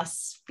 Look at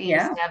us being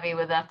savvy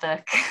with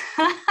Epic.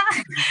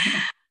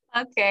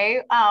 Okay,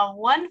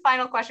 one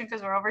final question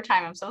because we're over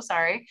time. I'm so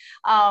sorry.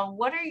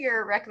 What are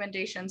your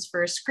recommendations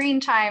for screen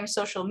time,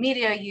 social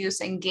media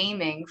use, and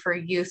gaming for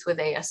youth with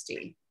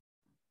ASD?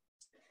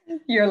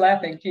 You're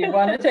laughing. Do you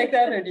want to take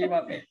that or do you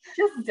want me?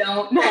 Just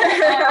don't.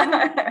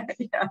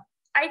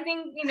 I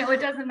think,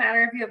 it doesn't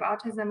matter if you have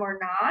autism or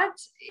not.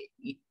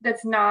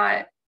 That's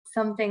not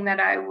something that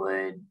I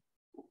would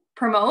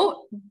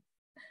promote.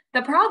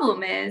 The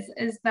problem is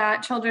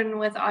that children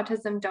with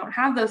autism don't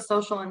have those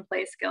social and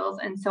play skills.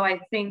 And so I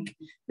think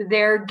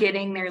they're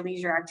getting their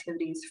leisure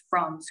activities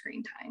from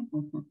screen time.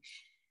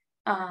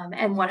 Mm-hmm.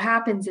 And what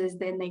happens is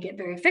then they get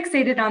very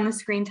fixated on the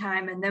screen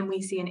time, and then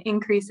we see an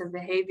increase of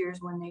behaviors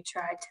when they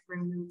try to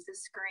remove the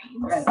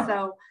screens. Right.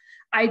 So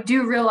I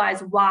do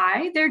realize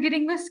why they're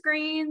getting the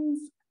screens,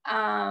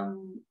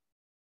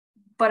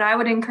 but I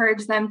would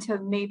encourage them to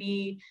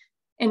maybe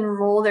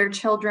enroll their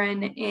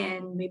children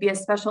in maybe a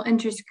special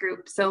interest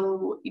group.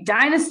 So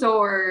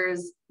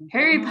dinosaurs,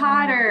 Harry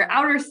Potter,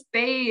 outer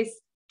space,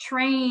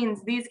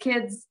 trains, these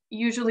kids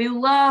usually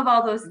love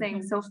all those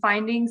things. So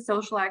finding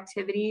social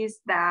activities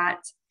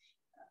that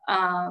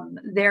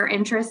they're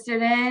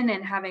interested in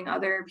and having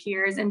other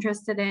peers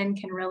interested in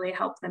can really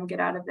help them get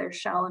out of their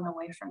shell and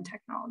away from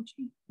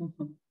technology.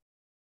 Mm-hmm.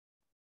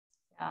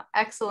 Yeah,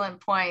 excellent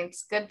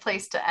points. Good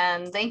place to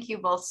end. Thank you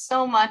both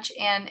so much.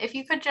 And if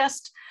you could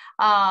just,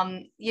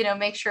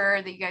 make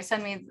sure that you guys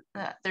send me,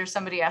 there's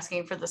somebody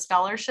asking for the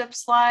scholarship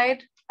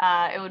slide.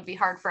 It would be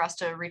hard for us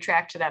to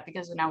retract to that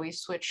because now we've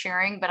switched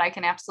sharing, but I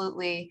can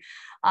absolutely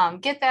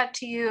get that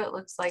to you. It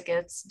looks like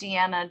it's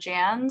Deanna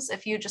Jans.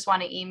 If you just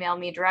want to email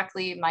me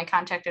directly, my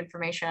contact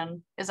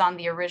information is on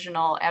the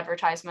original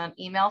advertisement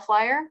email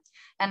flyer,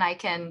 and I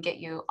can get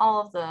you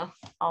all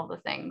the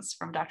things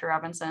from Dr.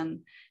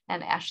 Robinson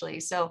and Ashley.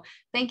 So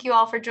thank you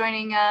all for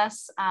joining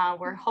us.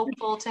 We're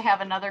hopeful to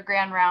have another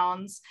Grand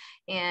Rounds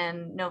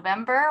in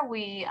November.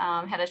 We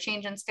had a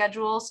change in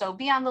schedule, so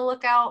be on the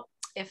lookout.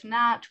 If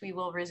not, we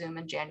will resume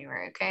in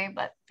January, okay?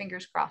 But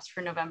fingers crossed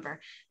for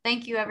November.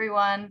 Thank you,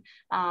 everyone.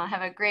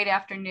 Have a great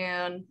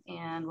afternoon,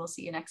 and we'll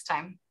see you next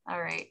time.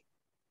 All right.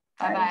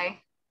 Bye-bye.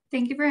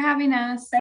 Thank you for having us.